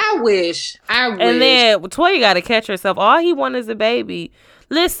 Nigga, I wish. And then Toya got to catch herself. All he wanted is a baby.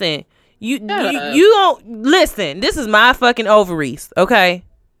 Listen, you don't listen. This is my fucking ovaries, okay?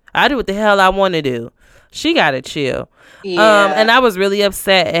 I do what the hell I want to do. She got to chill. Yeah. And I was really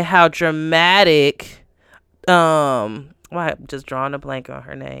upset at how dramatic. I'm just drawing a blank on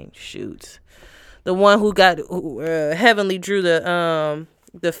her name. Shoot. The one who got Heavenly drew the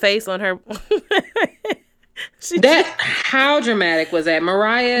face on her. How dramatic was that,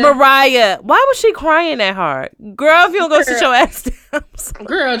 Mariah? Why was she crying that hard, girl? If you don't go sit your ass down,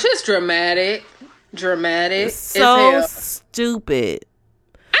 girl, just dramatic. So stupid.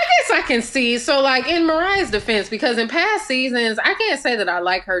 I guess I can see. So, like, in Mariah's defense, because in past seasons, I can't say that I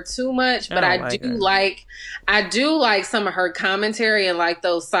like her too much, but I do like some of her commentary and like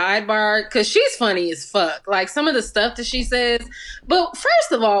those sidebar, because she's funny as fuck. Like some of the stuff that she says. But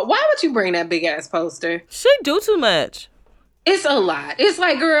first of all, why would you bring that big ass poster? She do too much. It's a lot. It's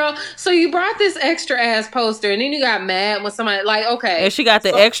like, girl, so you brought this extra ass poster and then you got mad when somebody, like, okay. And she got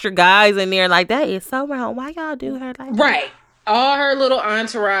the extra guys in there, like, that is so wrong. Why y'all do her like that? Right. All her little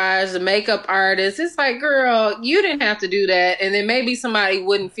entourage, the makeup artist. It's like, girl, you didn't have to do that. And then maybe somebody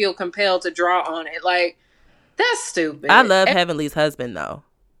wouldn't feel compelled to draw on it. Like, that's stupid. I love Heavenly's husband, though.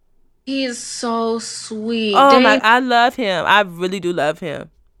 He is so sweet. Oh, I love him. I really do love him.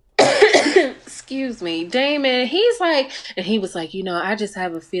 Excuse me, Damon, he's like, and he was like, I just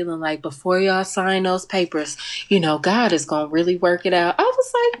have a feeling like before y'all sign those papers, God is going to really work it out. I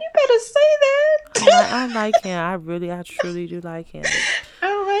was like, you better say that. I like him. I truly do like him.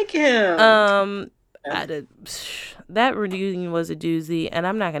 I like him. That reunion was a doozy, and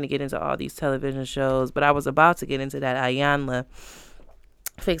I'm not going to get into all these television shows, but I was about to get into that Iyanla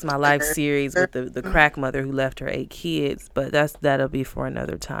Fix My Life series with the crack mother who left her 8 kids, but that'll be for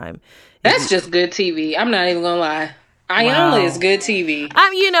another time. That's just good TV. I'm not even gonna lie. Iyanla is good TV.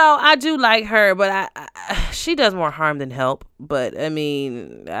 I do like her, but she does more harm than help. But I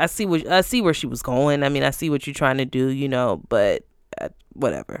mean, I see where she was going. I mean, I see what you're trying to do, but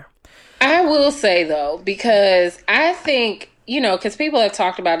whatever. I will say though, because I think, because people have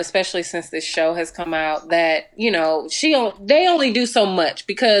talked about, especially since this show has come out, that, they only do so much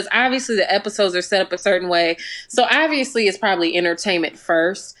because obviously the episodes are set up a certain way. So obviously it's probably entertainment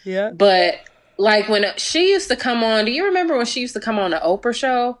first. Yeah. But like when she used to come on, do you remember when she used to come on the Oprah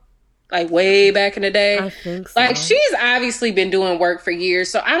show? Like way back in the day. I think so. Like she's obviously been doing work for years.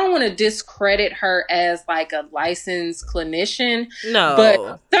 So I don't want to discredit her as like a licensed clinician. No.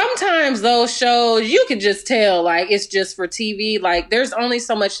 But sometimes those shows, you can just tell like it's just for TV. Like there's only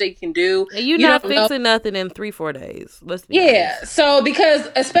so much they can do. And you're not fixing nothing in 3-4 days. Let's be honest. So because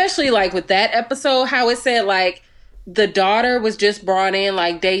especially like with that episode, how it said like the daughter was just brought in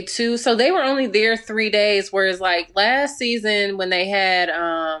like day 2. So they were only there 3 days. Whereas like last season when they had,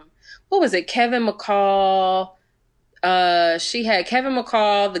 what was it? Kevin McCall. She had Kevin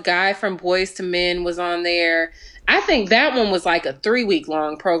McCall, the guy from Boys to Men was on there. I think that one was like a 3-week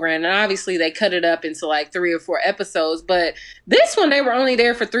long program. And obviously they cut it up into like 3 or 4 episodes. But this one, they were only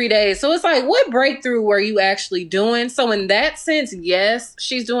there for 3 days. So it's like, what breakthrough were you actually doing? So in that sense, yes,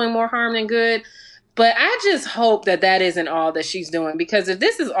 she's doing more harm than good. But I just hope that isn't all that she's doing. Because if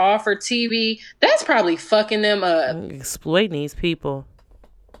this is all for TV, that's probably fucking them up. Exploiting these people.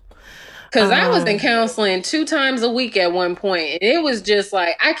 Because I was in counseling 2 times a week at one point. And it was just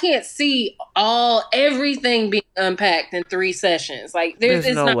like, I can't see everything being unpacked in 3 sessions. Like, there's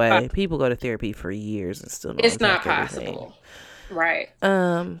no way. People go to therapy for years and still don't. It's not possible. Right.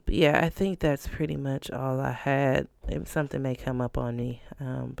 But yeah, I think that's pretty much all I had. Something may come up on me.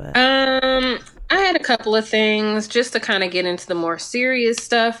 I had a couple of things just to kind of get into the more serious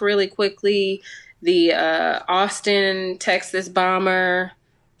stuff really quickly. The Austin, Texas bomber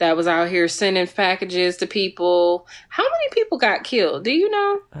that was out here sending packages to people. How many people got killed? Do you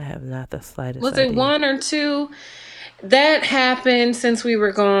know? I have not the slightest idea. Was it 1 or 2? That happened since we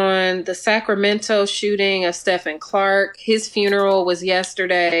were gone. The Sacramento shooting of Stephen Clark. His funeral was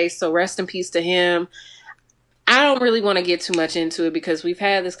yesterday, so rest in peace to him. I don't really want to get too much into it because we've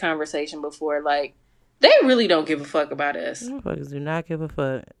had this conversation before. Like, they really don't give a fuck about us. Motherfuckers do not give a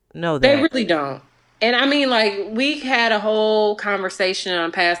fuck. No, they really don't. And I mean, like, we had a whole conversation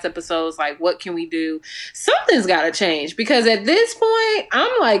on past episodes, like, what can we do? Something's got to change because at this point,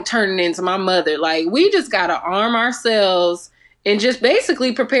 I'm like turning into my mother. Like, we just got to arm ourselves and just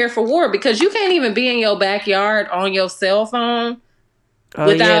basically prepare for war because you can't even be in your backyard on your cell phone. Oh,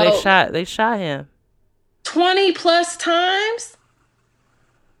 yeah, they shot him 20 plus times.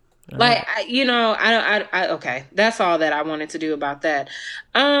 Like, okay. That's all that I wanted to do about that.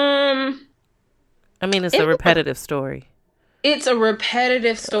 I mean, it's a repetitive story. It's a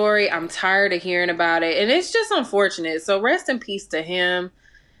repetitive story. I'm tired of hearing about it. And it's just unfortunate. So rest in peace to him.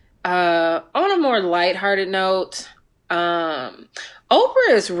 On a more lighthearted note, Oprah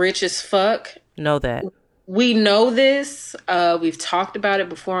is rich as fuck. Know that. We know this. We've talked about it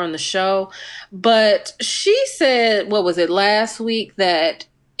before on the show. But she said, what was it, last week, that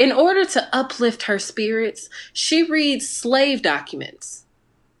in order to uplift her spirits, she reads slave documents.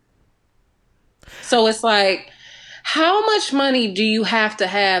 So it's like, How much money do you have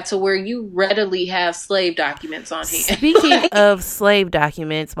to where you readily have slave documents on hand? Speaking of slave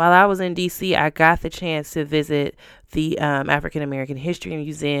documents, while I was in DC, I got the chance to visit the African American History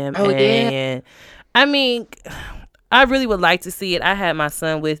Museum. Oh, and I mean, I really would like to see it. I had my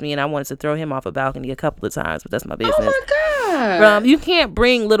son with me, and I wanted to throw him off a balcony a couple of times, but that's my business. Oh my God. You can't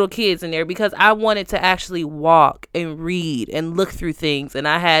bring little kids in there because I wanted to actually walk and read and look through things. And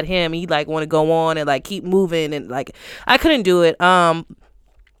I had him, he like want to go on and like keep moving, and like I couldn't do it.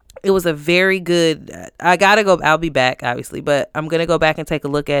 It was a very good, I gotta go, I'll be back obviously, but I'm gonna go back and take a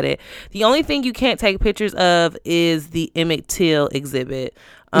look at it. The only thing you can't take pictures of is the Emmett Till exhibit.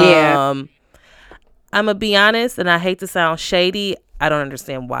 I'm gonna be honest, and I hate to sound shady, I don't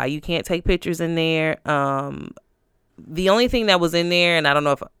understand why you can't take pictures in there. The only thing that was in there, and I don't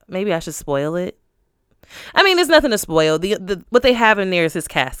know if maybe I should spoil it. I mean, there's nothing to spoil. The what they have in there is his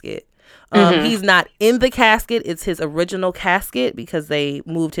casket. He's not in the casket. It's his original casket because they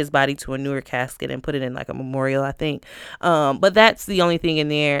moved his body to a newer casket and put it in like a memorial, I think. But that's the only thing in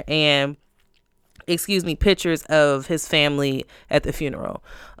there. And pictures of his family at the funeral.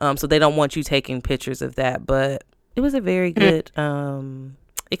 So they don't want you taking pictures of that. But it was a very good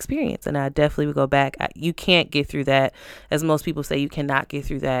experience, and I definitely would go back. You can't get through that, as most people say, you cannot get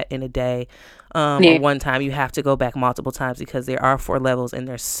through that in a day or one time. You have to go back multiple times because there are 4 levels, and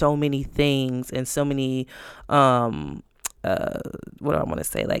there's so many things and so many what do I want to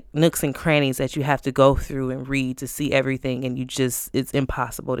say, like nooks and crannies that you have to go through and read to see everything, and it's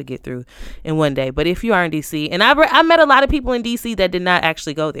impossible to get through in one day. But if you are in DC, and I met a lot of people in DC that did not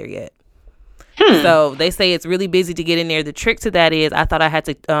actually go there yet. So they say it's really busy to get in there. The trick to that is I thought I had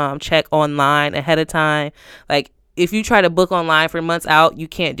to check online ahead of time. Like if you try to book online for months out, you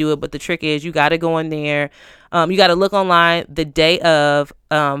can't do it. But the trick is you got to go in there. You got to look online the day of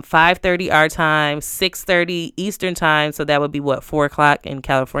 5:30 our time, 6:30 Eastern time. So that would be 4 o'clock in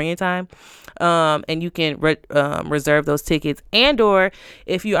California time. And you can reserve those tickets. And or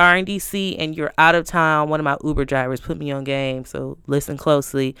if you are in DC and you're out of town, one of my Uber drivers put me on game. So listen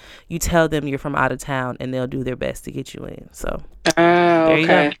closely. You tell them you're from out of town and they'll do their best to get you in. So there you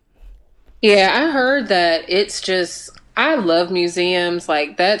go. Yeah, I heard that it's just, I love museums.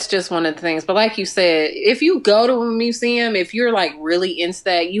 Like, that's just one of the things. But like you said, if you go to a museum, if you're like really into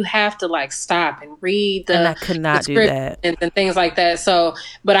that, you have to like stop and read and I could not do that. And things like that. So,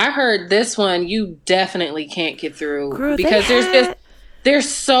 but I heard this one, you definitely can't get through. Girl, because there's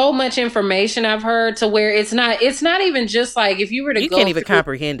so much information I've heard to where it's not even just like if you were to you can't even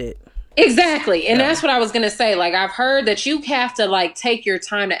comprehend it. Exactly. And that's what I was going to say. Like, I've heard that you have to like take your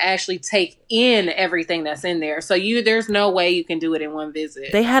time to actually take in everything that's in there. So there's no way you can do it in one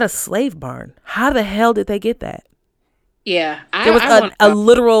visit. They had a slave barn. How the hell did they get that? Yeah. There was a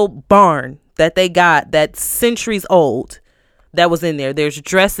literal barn that they got that's centuries old that was in there. There's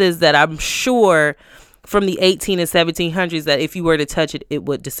dresses that I'm sure from the 18 and 1700s that if you were to touch it, it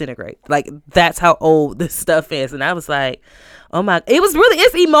would disintegrate. Like, that's how old this stuff is. And I was like, oh my,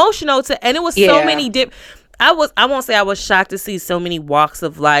 it's emotional and it was so many I won't say I was shocked to see so many walks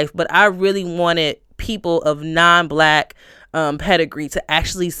of life, but I really wanted people of non-Black pedigree to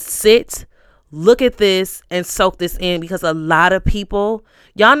actually sit, look at this and soak this in, because a lot of people,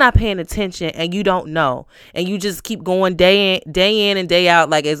 y'all not paying attention and you don't know, and you just keep going day in and day out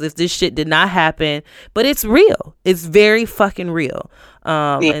like as if this shit did not happen, but it's real. It's very fucking real.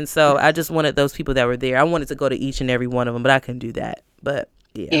 And so I just wanted those people that were there. I wanted to go to each and every one of them, but I couldn't do that. But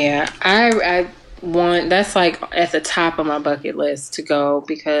I want, that's like at the top of my bucket list to go,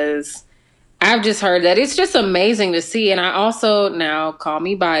 because I've just heard that it's just amazing to see. And I also, now call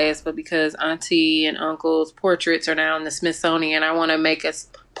me biased, but because auntie and uncle's portraits are now in the Smithsonian, I want to make a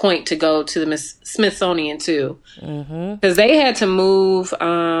point to go to the Smithsonian too. Because they had to move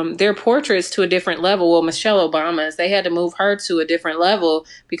their portraits to a different level. Well, Michelle Obama's, they had to move her to a different level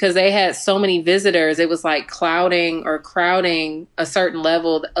because they had so many visitors. It was like crowding a certain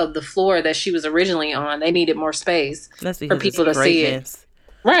level of the floor that she was originally on. They needed more space for people to see it.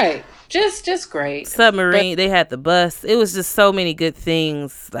 Right. Just great. Submarine, they had the bus. It was just so many good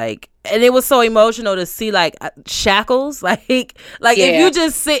things. Like, and it was so emotional to see like shackles. Like if you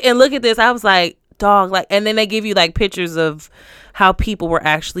just sit and look at this, I was like, dog, like, and then they give you like pictures of how people were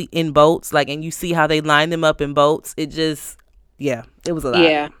actually in boats, like, and you see how they lined them up in boats. It just, it was a lot.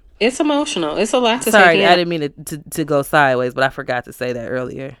 Yeah. It's emotional. It's a lot to say. Sorry, I didn't mean to go sideways, but I forgot to say that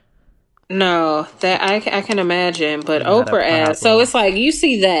earlier. No, that I can imagine, but Oprah asked. So it's like you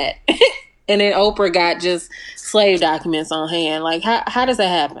see that, and then Oprah got just slave documents on hand. Like, how does that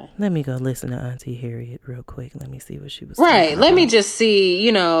happen? Let me go listen to Auntie Harriet real quick. Let me see what she was Right. Let me about. just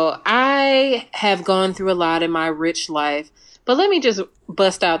see, I have gone through a lot in my rich life, but let me just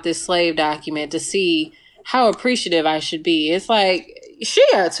bust out this slave document to see how appreciative I should be. It's like, she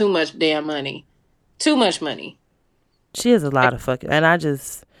got too much damn money. Too much money. She has a lot of fucking, and I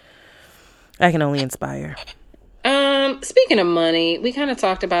can only inspire. Speaking of money, we kind of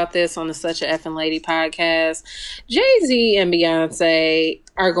talked about this on the Such a Effing Lady podcast. Jay-Z and Beyonce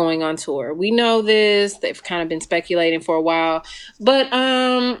are going on tour. We know this. They've kind of been speculating for a while. But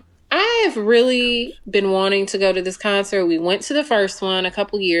I've really been wanting to go to this concert. We went to the first one a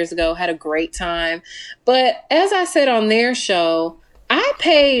couple years ago, had a great time. But as I said on their show, I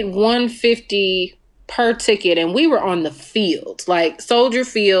paid $150 per ticket, and we were on the field, like Soldier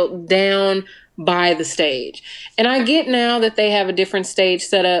Field, down by the stage. And I get now that they have a different stage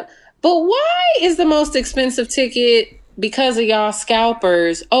set up, but why is the most expensive ticket, because of y'all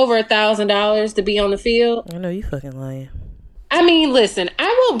scalpers, over $1,000 to be on the field? I know you fucking lying. I mean, listen,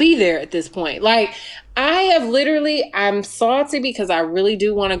 I won't be there at this point. Like, I'm salty because I really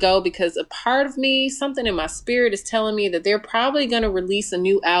do want to go, because a part of me, something in my spirit is telling me that they're probably going to release a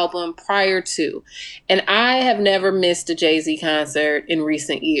new album prior to. And I have never missed a Jay-Z concert in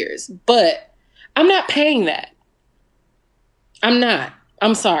recent years, but I'm not paying that. I'm not.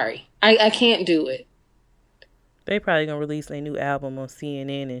 I'm sorry. I can't do it. They probably gonna release a new album on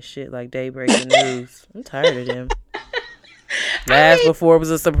CNN and shit like Daybreaking News. I'm tired of them. Before it was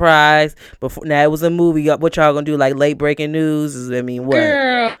a surprise. Before now it was a movie. What y'all gonna do? Like late breaking news? I mean, what?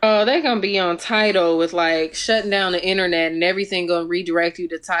 Girl, they gonna be on Tidal with like shutting down the internet and everything. Gonna redirect you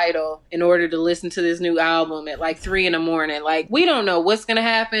to Tidal in order to listen to this new album at like 3 a.m. Like, we don't know what's gonna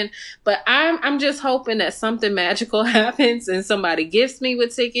happen, but I'm just hoping that something magical happens and somebody gifts me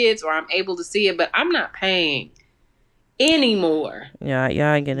with tickets or I'm able to see it. But I'm not paying anymore. Yeah,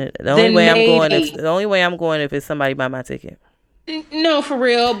 I get it. The only way I'm going if it's somebody buy my ticket. No, for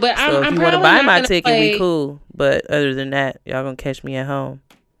real. But so if you want to buy my ticket, we cool. But other than that, y'all gonna catch me at home.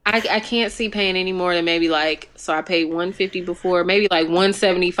 I can't see paying any more than maybe so I paid $150 before, maybe like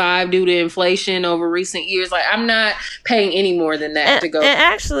 $175 due to inflation over recent years. Like, I'm not paying any more than that to go. And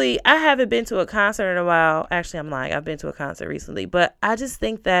actually, I haven't been to a concert in a while. Actually, I'm lying. I've been to a concert recently, but I just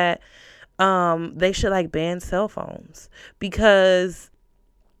think that they should like ban cell phones, because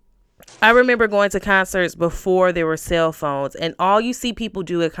I remember going to concerts before there were cell phones, and all you see people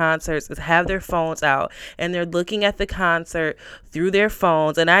do at concerts is have their phones out and they're looking at the concert through their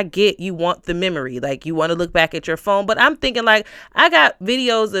phones. And I get you want the memory, like you want to look back at your phone, but I'm thinking like, I got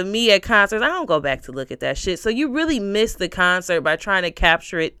videos of me at concerts. I don't go back to look at that shit. So you really miss the concert by trying to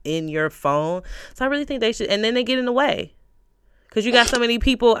capture it in your phone. So I really think they should, and then they get in the way. Because you got so many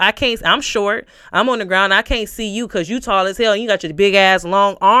people, I'm short, I'm on the ground, I can't see you because you tall as hell and you got your big ass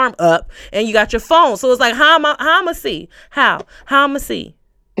long arm up and you got your phone. So it's like, how am I going to see? How am I going to see?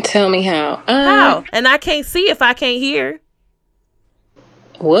 Tell me how. How? And I can't see if I can't hear.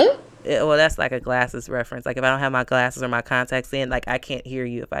 What? Yeah, well, that's like a glasses reference. Like if I don't have my glasses or my contacts in, like I can't hear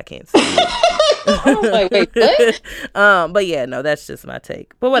you if I can't see you. I was like, wait, what? But yeah, no, that's just my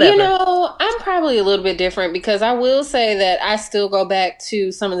take. But whatever. I'm probably a little bit different, because I will say that I still go back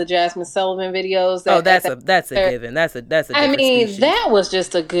to some of the Jasmine Sullivan videos. That's a given. That's a species. That was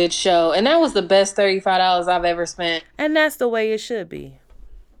just a good show, and that was the best $35 I've ever spent. And that's the way it should be.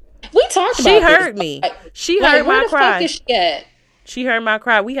 We talked about She heard me. She heard my cry. Where the fuck is she at? She heard my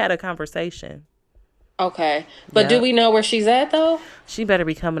cry. We had a conversation. Okay. But do we know where she's at, though? She better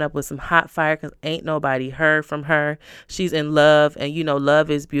be coming up with some hot fire, because ain't nobody heard from her. She's in love, and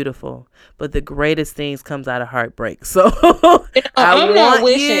love is beautiful. But the greatest things comes out of heartbreak. So I'm not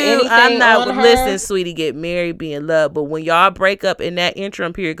wishing anything on her. Listen, sweetie, get married, be in love. But when y'all break up in that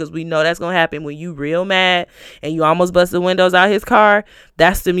interim period, because we know that's going to happen when you real mad and you almost bust the windows out his car,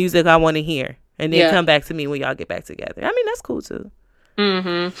 that's the music I want to hear. And then come back to me when y'all get back together. I mean, that's cool, too.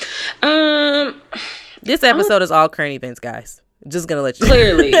 Mm-hmm. This episode is all current events, guys. Just gonna let you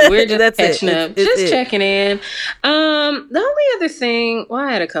clearly we're just catching up, just checking in. The only other thing,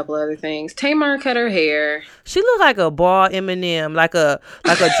 I had a couple other things. Tamar cut her hair. She looked like a bald Eminem, like a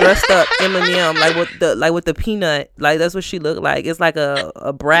dressed up Eminem, like with the peanut. Like that's what she looked like. It's like a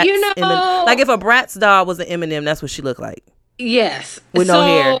Bratz. Eminem. Like if a Bratz doll was an Eminem, that's what she looked like. Yes, with no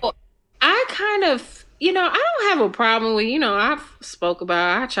hair. I kind of. I don't have a problem with,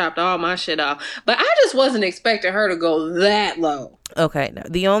 I chopped all my shit off, but I just wasn't expecting her to go that low. Okay. Now,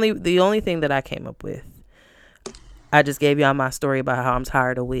 the only thing that I came up with, I just gave y'all my story about how I'm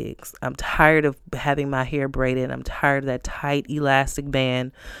tired of wigs. I'm tired of having my hair braided. I'm tired of that tight elastic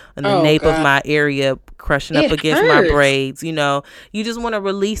band in the nape of my area crushing up against my braids. You know, you just want to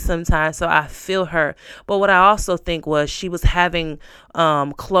release sometimes. So I feel her. But what I also think was she was having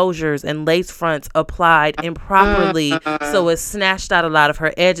closures and lace fronts applied improperly. So it snatched out a lot of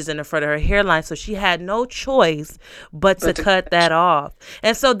her edges in the front of her hairline. So she had no choice but to cut that off.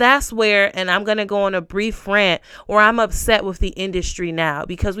 And so that's where, and I'm going to go on a brief rant where I'm upset with the industry now,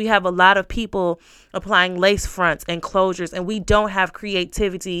 because we have a lot of people applying lace fronts and closures, and we don't have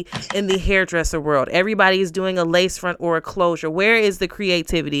creativity in the hairdresser world. Everybody is doing a lace front or a closure. Where is the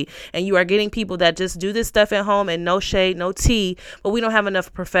creativity? And you are getting people that just do this stuff at home, and no shade, no tea, but we don't have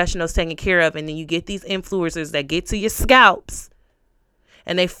enough professionals taking care of. And then you get these influencers that get to your scalps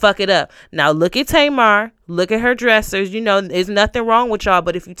and they fuck it up. Now look at Tamar, look at her dressers. You know, there's nothing wrong with y'all,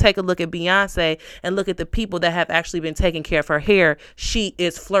 but if you take a look at Beyonce and look at the people that have actually been taking care of her hair, she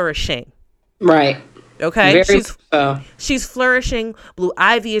is flourishing. Right. Okay. She's flourishing. Blue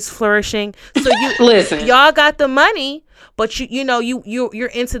Ivy is flourishing. So you listen, y'all got the money, but you're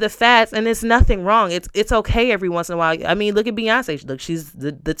into the fads, and it's nothing wrong. It's okay every once in a while. I mean, look at Beyonce. Look, she's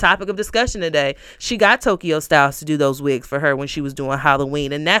the topic of discussion today. She got Tokyo Styles to do those wigs for her when she was doing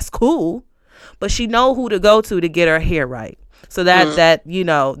Halloween, and that's cool. But she know who to go to get her hair right. So that you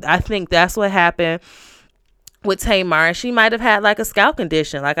know, I think that's what happened with Tamar. And she might have had like a scalp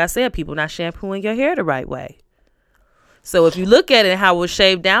condition. Like I said, people not shampooing your hair the right way. So if you look at it, how it was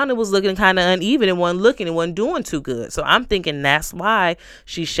shaved down, it was looking kind of uneven. It wasn't doing too good. So I'm thinking that's why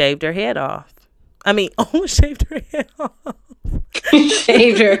she shaved her head off. I mean, shaved her head off.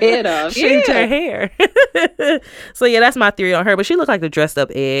 Shaved her head off. Shaved her hair. So yeah, that's my theory on her. But she looked like a dressed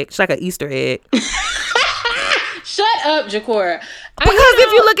up egg. She's like an Easter egg. Shut up, Jakora. Because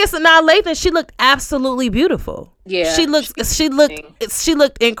if you look at Sanaa Lathan, she looked absolutely beautiful. Yeah, she looked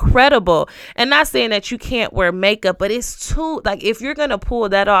incredible. And not saying that you can't wear makeup, but it's too, like, if you're gonna pull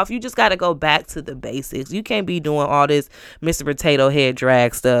that off, you just got to go back to the basics. You can't be doing all this Mr. Potato Head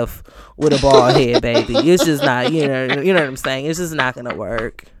drag stuff with a bald head, baby. It's just not, you know what I'm saying. It's just not gonna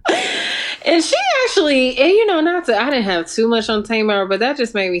work. And she actually, and you know, I didn't have too much on Tamar, but that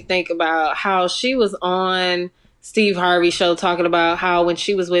just made me think about how she was on Steve Harvey's show talking about how when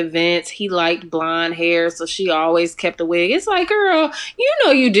she was with Vince, he liked blonde hair, so she always kept a wig. It's like, girl, you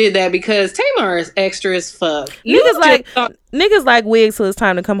know you did that because Tamar is extra as fuck. Niggas like wigs till it's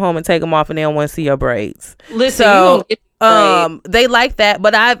time to come home and take them off, and they don't want to see your braids. Listen, so they like that,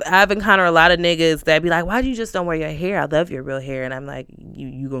 but I've encountered a lot of niggas that be like, why do you just don't wear your hair? I love your real hair. And I'm like,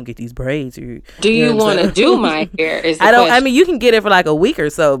 you gonna get these braids? Do you want to do my hair? I mean, you can get it for like a week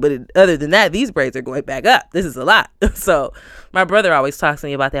or so, but other than that, these braids are going back up. This is a lot. So my brother always talks to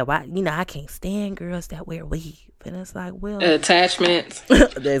me about that. Why, I can't stand girls that wear weave. And it's like, well, attachments.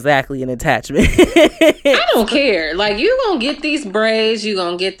 Exactly, an attachment. I don't care. Like, you gonna get these braids, you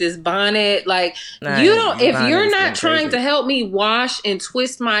gonna get this bonnet. Like, you don't. If you're not trying to help me wash and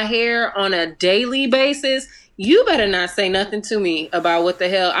twist my hair on a daily basis, you better not say nothing to me about what the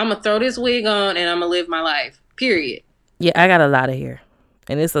hell. I'm gonna throw this wig on and I'm gonna live my life. Period. Yeah, I got a lot of hair,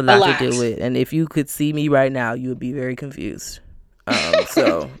 and it's a lot to deal with. And if you could see me right now, you would be very confused.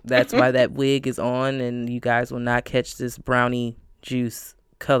 So that's why that wig is on, and you guys will not catch this brownie juice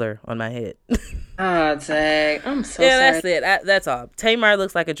color on my head. Oh, dang. I'm so sorry. That's it. That's all. Tamar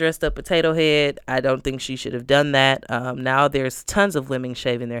looks like a dressed up potato head. I don't think she should have done that. Now there's tons of women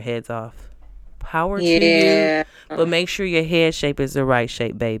shaving their heads off. Power to you. But make sure your head shape is the right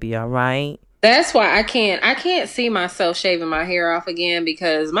shape, baby. All right? That's why I can't see myself shaving my hair off again,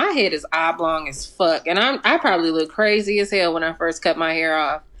 because my head is oblong as fuck, and I probably look crazy as hell when I first cut my hair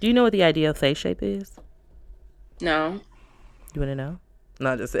off. Do you know what the ideal face shape is? No. You want to know?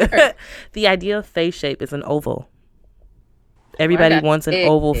 No, just the ideal face shape is an oval. Everybody wants an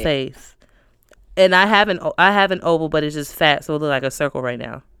oval face, and I have an oval, but it's just fat, so it looks like a circle right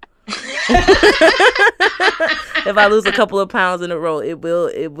now. If I lose a couple of pounds in a row, it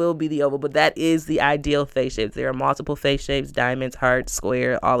will be the oval, but that is the ideal face shape. There are multiple face shapes: diamonds, hearts,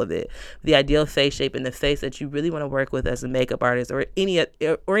 square, all of it. The ideal face shape and the face that you really want to work with as a makeup artist or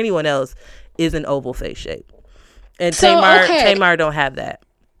anyone else is an oval face shape. And Tamar don't have that.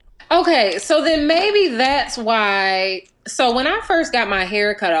 Okay, so then maybe that's why. So when I first got my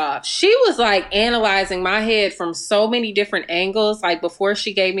hair cut off, she was like analyzing my head from so many different angles, like before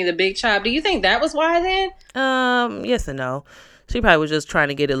she gave me the big chop. Do you think that was why then? Yes and no. She probably was just trying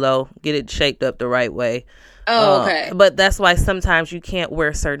to get it low, get it shaped up the right way. Oh, okay. But that's why sometimes you can't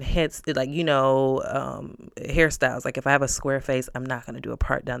wear certain heads, like, hairstyles. Like if I have a square face, I'm not going to do a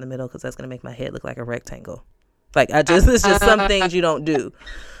part down the middle because that's going to make my head look like a rectangle. Like, it's just some things you don't do.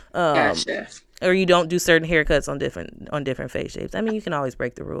 Gotcha. Or you don't do certain haircuts on different face shapes. I mean, you can always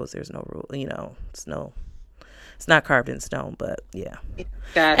break the rules. There's no rule, it's not carved in stone, but yeah.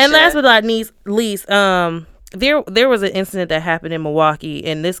 Gotcha. And last but not least, there was an incident that happened in Milwaukee,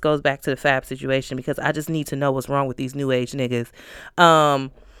 and this goes back to the Fab situation because I just need to know what's wrong with these new age niggas.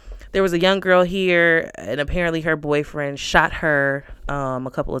 There was a young girl here, and apparently her boyfriend shot her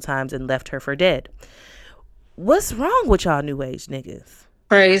a couple of times and left her for dead. What's wrong with y'all new age niggas?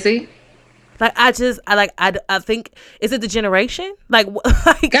 Crazy. Like, I think, is it the generation? Like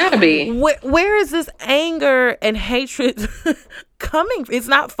Gotta be. Where is this anger and hatred coming from? It's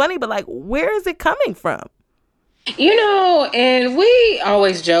not funny, but like, where is it coming from? And we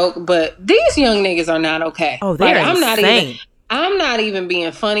always joke, but these young niggas are not okay. Oh, they're insane. I'm not even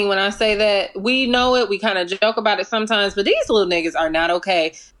being funny when I say that. We know it. We kind of joke about it sometimes, but these little niggas are not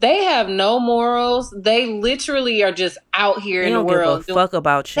okay. They have no morals. They literally are just out here in the world. They don't give a fuck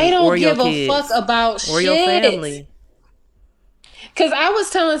about you. They don't or give your a kids, fuck about or shit. your family. Because I was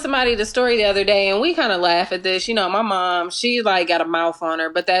telling somebody the story the other day, and we kind of laugh at this. My mom, she like got a mouth on her.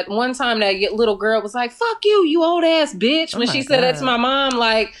 But that one time that little girl was like, "Fuck you, you old ass bitch." When she said that to my mom,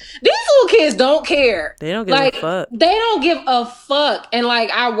 like, these little kids don't care. They don't give a fuck. They don't give a fuck. And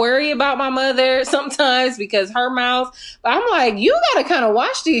like, I worry about my mother sometimes because her mouth. But I'm like, you got to kind of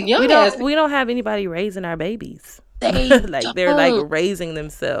watch these young ass. We don't have anybody raising our babies. They're like raising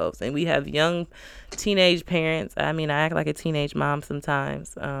themselves, and we have young teenage parents. I mean, I act like a teenage mom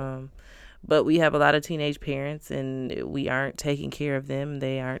sometimes, but we have a lot of teenage parents, and we aren't taking care of them.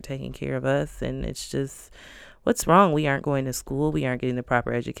 They aren't taking care of us, and it's just, what's wrong? We aren't going to school. We aren't getting the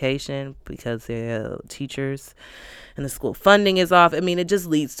proper education because the teachers and the school funding is off. I mean, it just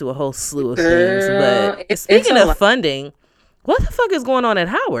leads to a whole slew of things. But speaking of funding, what the fuck is going on at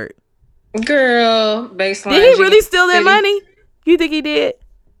Howard? Girl, baseline. Did he really steal that money? You think he did?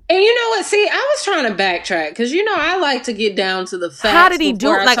 And you know what? See, I was trying to backtrack because I like to get down to the facts. How did he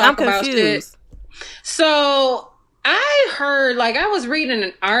do it? Like, I'm confused. So I heard, like, I was reading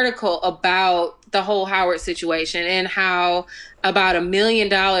an article about the whole Howard situation and how about $1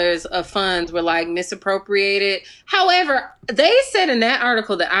 million of funds were like misappropriated. However, they said in that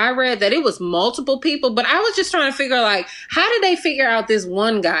article that I read that it was multiple people, but I was just trying to figure like, how did they figure out this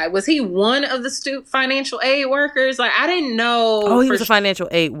one guy? Was he one of the financial aid workers? Like, I didn't know. Oh, he was a financial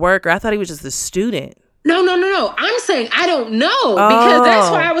aid worker. I thought he was just a student. No. I'm saying I don't know because that's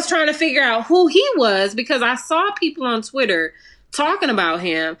why I was trying to figure out who he was because I saw people on Twitter talking about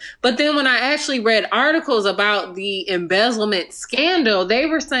him. But then when I actually read articles about the embezzlement scandal, they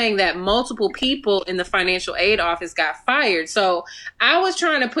were saying that multiple people in the financial aid office got fired. So I was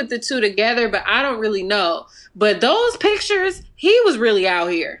trying to put the two together, but I don't really know. But those pictures, he was really out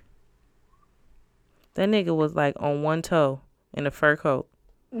here. That nigga was like on one toe in a fur coat.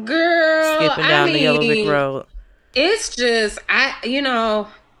 Girl, skipping down the Yellow Brick Road. It's just,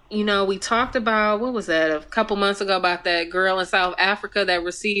 we talked about, what was that, a couple months ago about that girl in South Africa that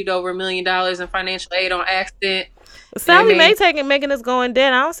received over $1 million in financial aid on accident. Sally Mae making us go in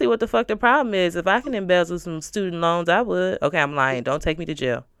debt. I don't see what the fuck the problem is. If I can embezzle some student loans, I would. Okay, I'm lying. Don't take me to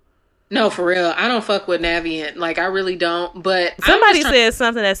jail. No, for real. I don't fuck with Navient. Like, I really don't. But somebody said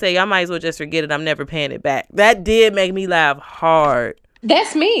something that say, I might as well just forget it. I'm never paying it back. That did make me laugh hard.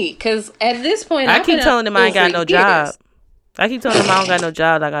 That's me. Because at this point, I keep telling them I ain't got no job. I keep telling them I don't got no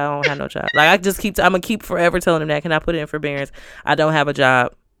job. Like, I don't have no job. Like, I'm going to keep forever telling them that. Can I put it in forbearance? I don't have a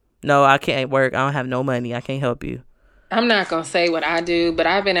job. No, I can't work. I don't have no money. I can't help you. I'm not going to say what I do, but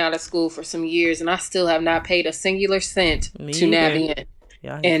I've been out of school for some years, and I still have not paid a singular cent to Navient.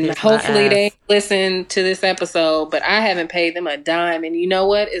 And hopefully they listen to this episode, but I haven't paid them a dime. And you know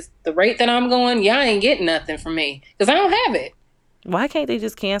what? It's the rate that I'm going, y'all ain't getting nothing from me because I don't have it. Why can't they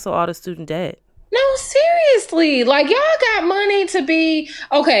just cancel all the student debt? No, seriously. Like, y'all got money to be...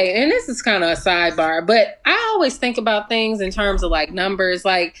 Okay, and this is kind of a sidebar, but I always think about things in terms of, like, numbers.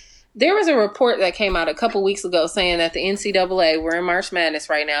 Like, there was a report that came out a couple weeks ago saying that the NCAA, we're in March Madness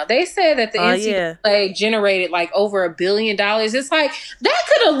right now, they said that the NCAA generated, like, over $1 billion. It's like, that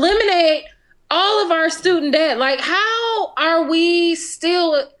could eliminate all of our student debt. Like, how are we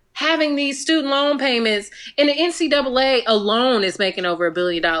still... having these student loan payments and the NCAA alone is making over $1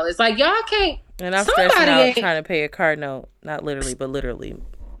 billion. Like, y'all can't. And I'm stressing out trying to pay a car note. Not literally, but literally.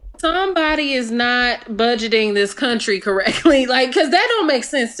 Somebody is not budgeting this country correctly. Like, because that don't make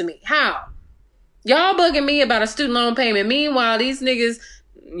sense to me. How? Y'all bugging me about a student loan payment. Meanwhile, these niggas,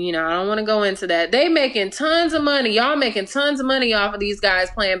 I don't want to go into that. They making tons of money. Y'all making tons of money off of these guys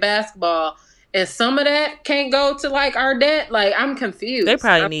playing basketball. And some of that can't go to, like, our debt. Like, I'm confused. They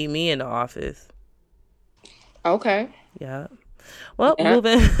probably need me in the office. Okay. Yeah. Well, Yeah.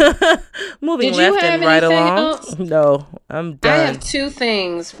 moving Did you left have and right anything along. else? No, I'm I done. have two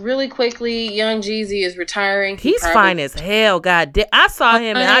things really quickly. Young Jeezy is retiring. He's fine as hell. God damn. I saw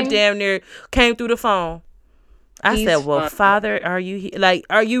him and I damn near came through the phone. I said, well, fine. Father, are you like,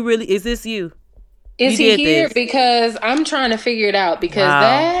 are you really, is this you? Is You he did here? this. Because I'm trying to figure it out. Because Wow.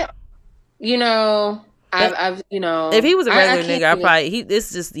 that, you know, I've you know, If he was a regular can't nigga, I even- probably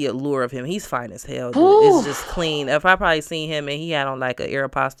it's just the allure of him. He's fine as hell. Dude. Ooh. It's just clean. If I probably seen him and he had on like an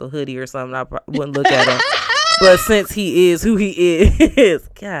Aeropostale hoodie or something, I wouldn't look at him. But since he is who he is,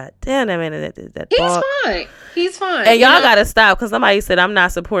 God damn that man, that He's ball. fine. He's fine. And You y'all know? gotta stop because somebody said I'm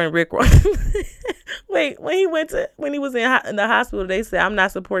not supporting Rick Ross. Wait, when he was in the hospital, they said I'm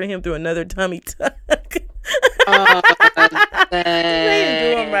not supporting him through another tummy tuck. They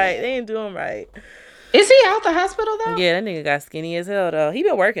didn't do him right. Is he out the hospital though? Yeah, that nigga got skinny as hell though. He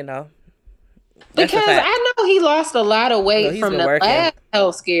been working though. That's a Because fact. I know he lost a lot of weight he's from been the working. last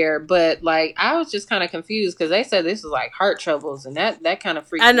health scare, but like I was just kind of confused because they said this was like heart troubles, and that kind of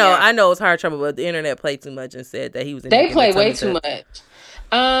freaked me out. I know it's hard trouble, but the internet played too much and said that he was. They play way too much.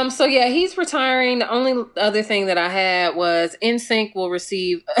 So yeah, he's retiring. The only other thing that I had was NSYNC will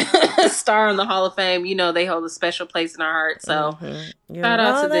receive a star in the Hall of Fame. You know they hold a special place in our heart. So shout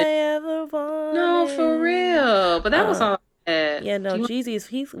out to them. No, for real. But that was all I had. Yeah, no, Jeezy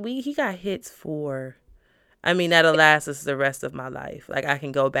he got hits for. I mean, that'll last us the rest of my life. Like I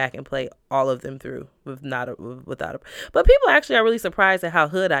can go back and play all of them through without a. But people actually are really surprised at how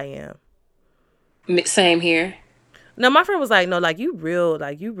hood I am. Same here. No, my friend was like, "No, like you real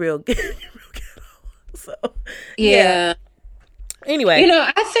ghetto." So yeah. Anyway, you know,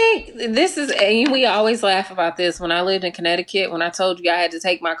 I think this is, and we always laugh about this. When I lived in Connecticut, when I told you I had to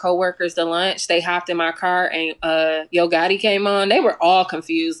take my coworkers to lunch, they hopped in my car and Yo Gotti came on. They were all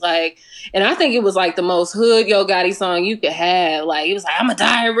confused, like, and I think it was like the most hood Yo Gotti song you could have. Like, it was like, "I'm a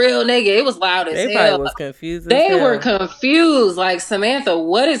dying real nigga." It was loud as hell. They probably was confused. They were confused, like, Samantha,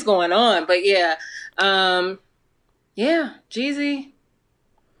 what is going on? But yeah, yeah, Jeezy.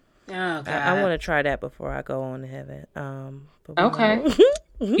 Oh God, I want to try that before I go on to heaven. Okay.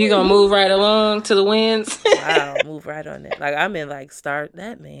 You gonna move right along to the winds? Wow, move right on that. Like I'm in like start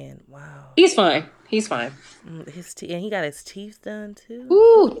that man. Wow. He's fine. And he got his teeth done too.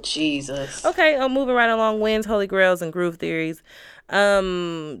 Ooh, Jesus. Okay, I'm moving right along. Wins, Holy Grails, and Groove Theories. Do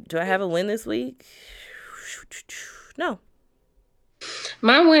I have a win this week? No.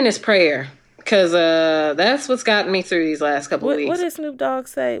 My win is prayer. Because that's what's gotten me through these last couple weeks. What did Snoop Dogg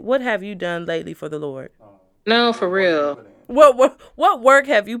say? What have you done lately for the Lord? No, for real. What work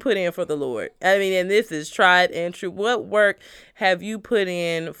have you put in for the Lord? I mean, and this is tried and true. What work have you put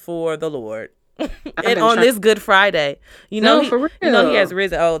in for the Lord? And on this Good Friday, for real. He has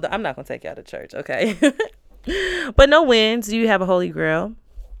risen. Oh, I'm not gonna take y'all to church, okay? But no wins. Do you have a Holy Grail?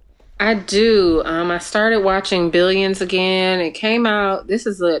 I do. I started watching Billions again. It came out. This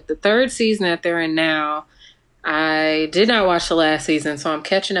is the third season that they're in now. I did not watch the last season, so I'm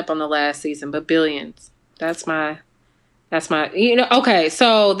catching up on the last season. But Billions, that's my. Okay.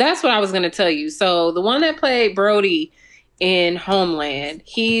 So that's what I was going to tell you. So the one that played Brody in Homeland,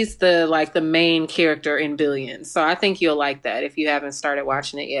 he's the main character in Billions. So I think you'll like that if you haven't started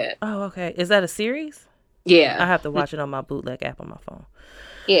watching it yet. Oh, okay. Is that a series? Yeah. I have to watch it on my bootleg app on my phone.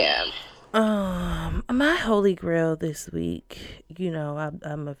 Yeah. My Holy Grail this week, I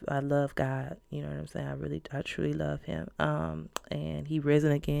love God, you know what I'm saying? I truly love him. And he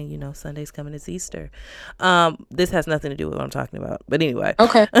risen again, Sunday's coming, it's Easter. This has nothing to do with what I'm talking about, but anyway.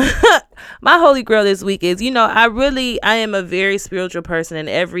 Okay. My Holy Grail this week is, I am a very spiritual person, and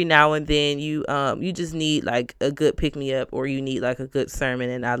every now and then you just need like a good pick me up, or you need like a good sermon.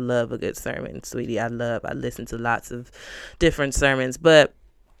 And I love a good sermon, sweetie. I listen to lots of different sermons, but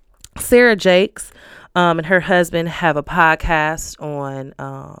Sarah Jakes and her husband have a podcast on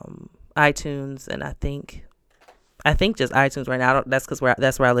iTunes, and I think just iTunes right now. That's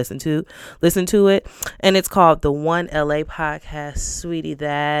where I listen to it, and it's called the One LA Podcast. Sweetie,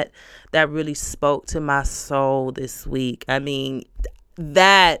 that really spoke to my soul this week. I mean,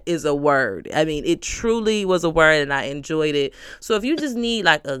 that is a word. I mean, it truly was a word, and I enjoyed it. So if you just need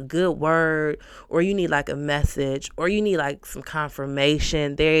like a good word, or you need like a message, or you need like some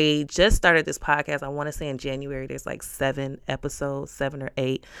confirmation, they just started this podcast. I want to say in January. There's like 7 episodes, 7 or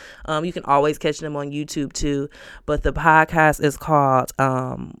 8. You can always catch them on YouTube too. But the podcast is called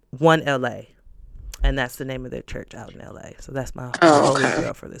One LA, and that's the name of their church out in LA. So that's my Holy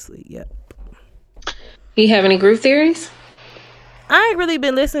Grail for this week. Yep. You have any Groove Theories? I ain't really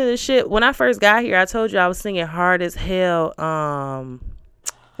been listening to shit. When I first got here, I told you I was singing hard as hell.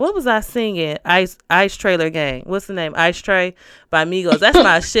 What was I singing? Ice Trailer Gang. What's the name? Ice Tray by Migos. That's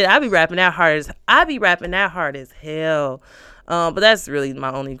my shit. I be rapping that hard as hell. But that's really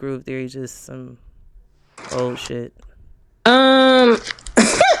my only groove theory. Just some old shit. I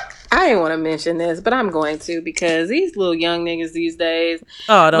didn't want to mention this, but I'm going to because these little young niggas these days.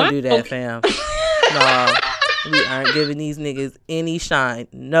 Oh, don't do that, fam. No, we aren't giving these niggas any shine.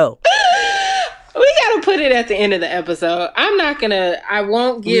 No. We gotta put it at the end of the episode. I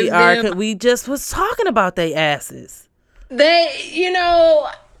won't give them. We just was talking about they asses. Okay,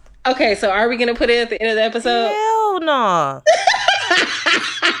 so are we gonna put it at the end of the episode? Hell no.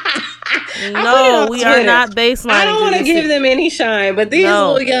 No, we are not baselining. I don't want to give them any shine, but these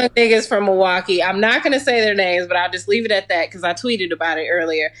little young niggas from Milwaukee, I'm not going to say their names, but I'll just leave it at that because I tweeted about it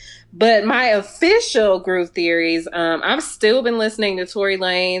earlier. But my official groove theories, I've still been listening to Tory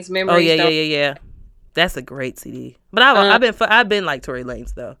Lanez. Memories. Oh yeah. That's a great CD. But I've been like Tory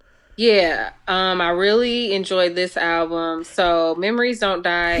Lanez though. Yeah, I really enjoyed this album. So Memories Don't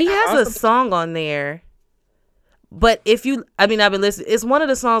Die. He has a song on there. But I've been listening. It's one of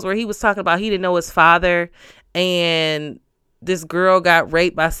the songs where he was talking about he didn't know his father, and this girl got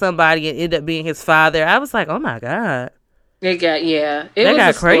raped by somebody and ended up being his father. I was like, oh my God. It got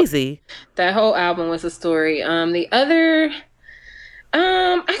crazy. That whole album was a story. The other,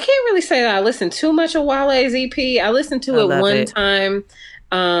 I can't really say that I listened too much of Wale's EP. I listened to it one time.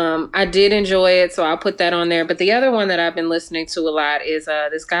 I did enjoy it, so I'll put that on there. But the other one that I've been listening to a lot is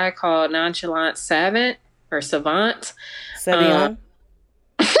this guy called Nonchalant Savant. Or Savant. Savion?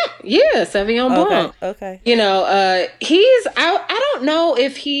 Yeah, Savion Blanc. Okay. I don't know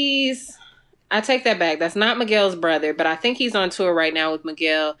if I take that back. That's not Miguel's brother, but I think he's on tour right now with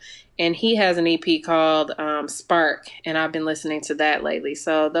Miguel, and he has an EP called Spark, and I've been listening to that lately.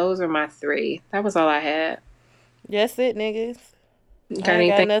 So those are my 3. That was all I had. That's it, niggas. I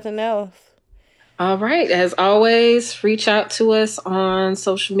ain't got nothing else. All right. As always, reach out to us on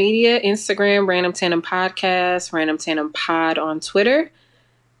social media, Instagram, Random Tandem Podcast, Random Tandem Pod on Twitter.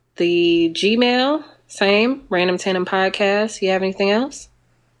 The Gmail, same, Random Tandem Podcast. You have anything else?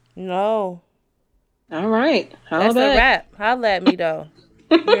 No. All right. That's a wrap. Holla at me, though.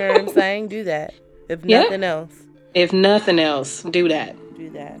 You know what I'm saying? Do that. If nothing else. If nothing else, do that. Do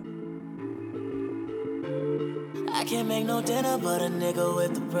that. I can't make no dinner, but a nigga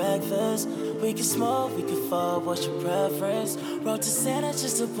with the breakfast. We can smoke, we can fall, what's your preference? Wrote to Santa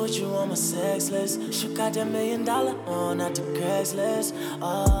just to put you on my sex list. Shook out that $1 million on out to Craigslist.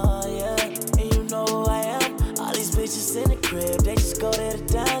 Oh yeah, and you know who I am. All these bitches in the crib, they just go there to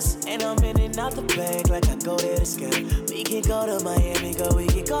dance. And I'm in and out the bank like I go there to scam. We can go to Miami, we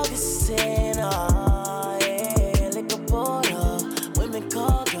can go get sin. Oh yeah, liquor border, women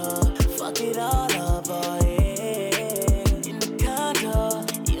called up, fuck it all up, oh yeah.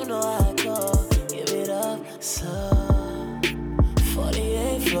 So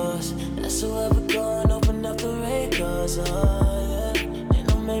 48 floors, that's whoever go and open up the Ray doors, oh yeah. And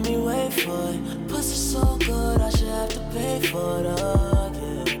don't make me wait for it. Pussy so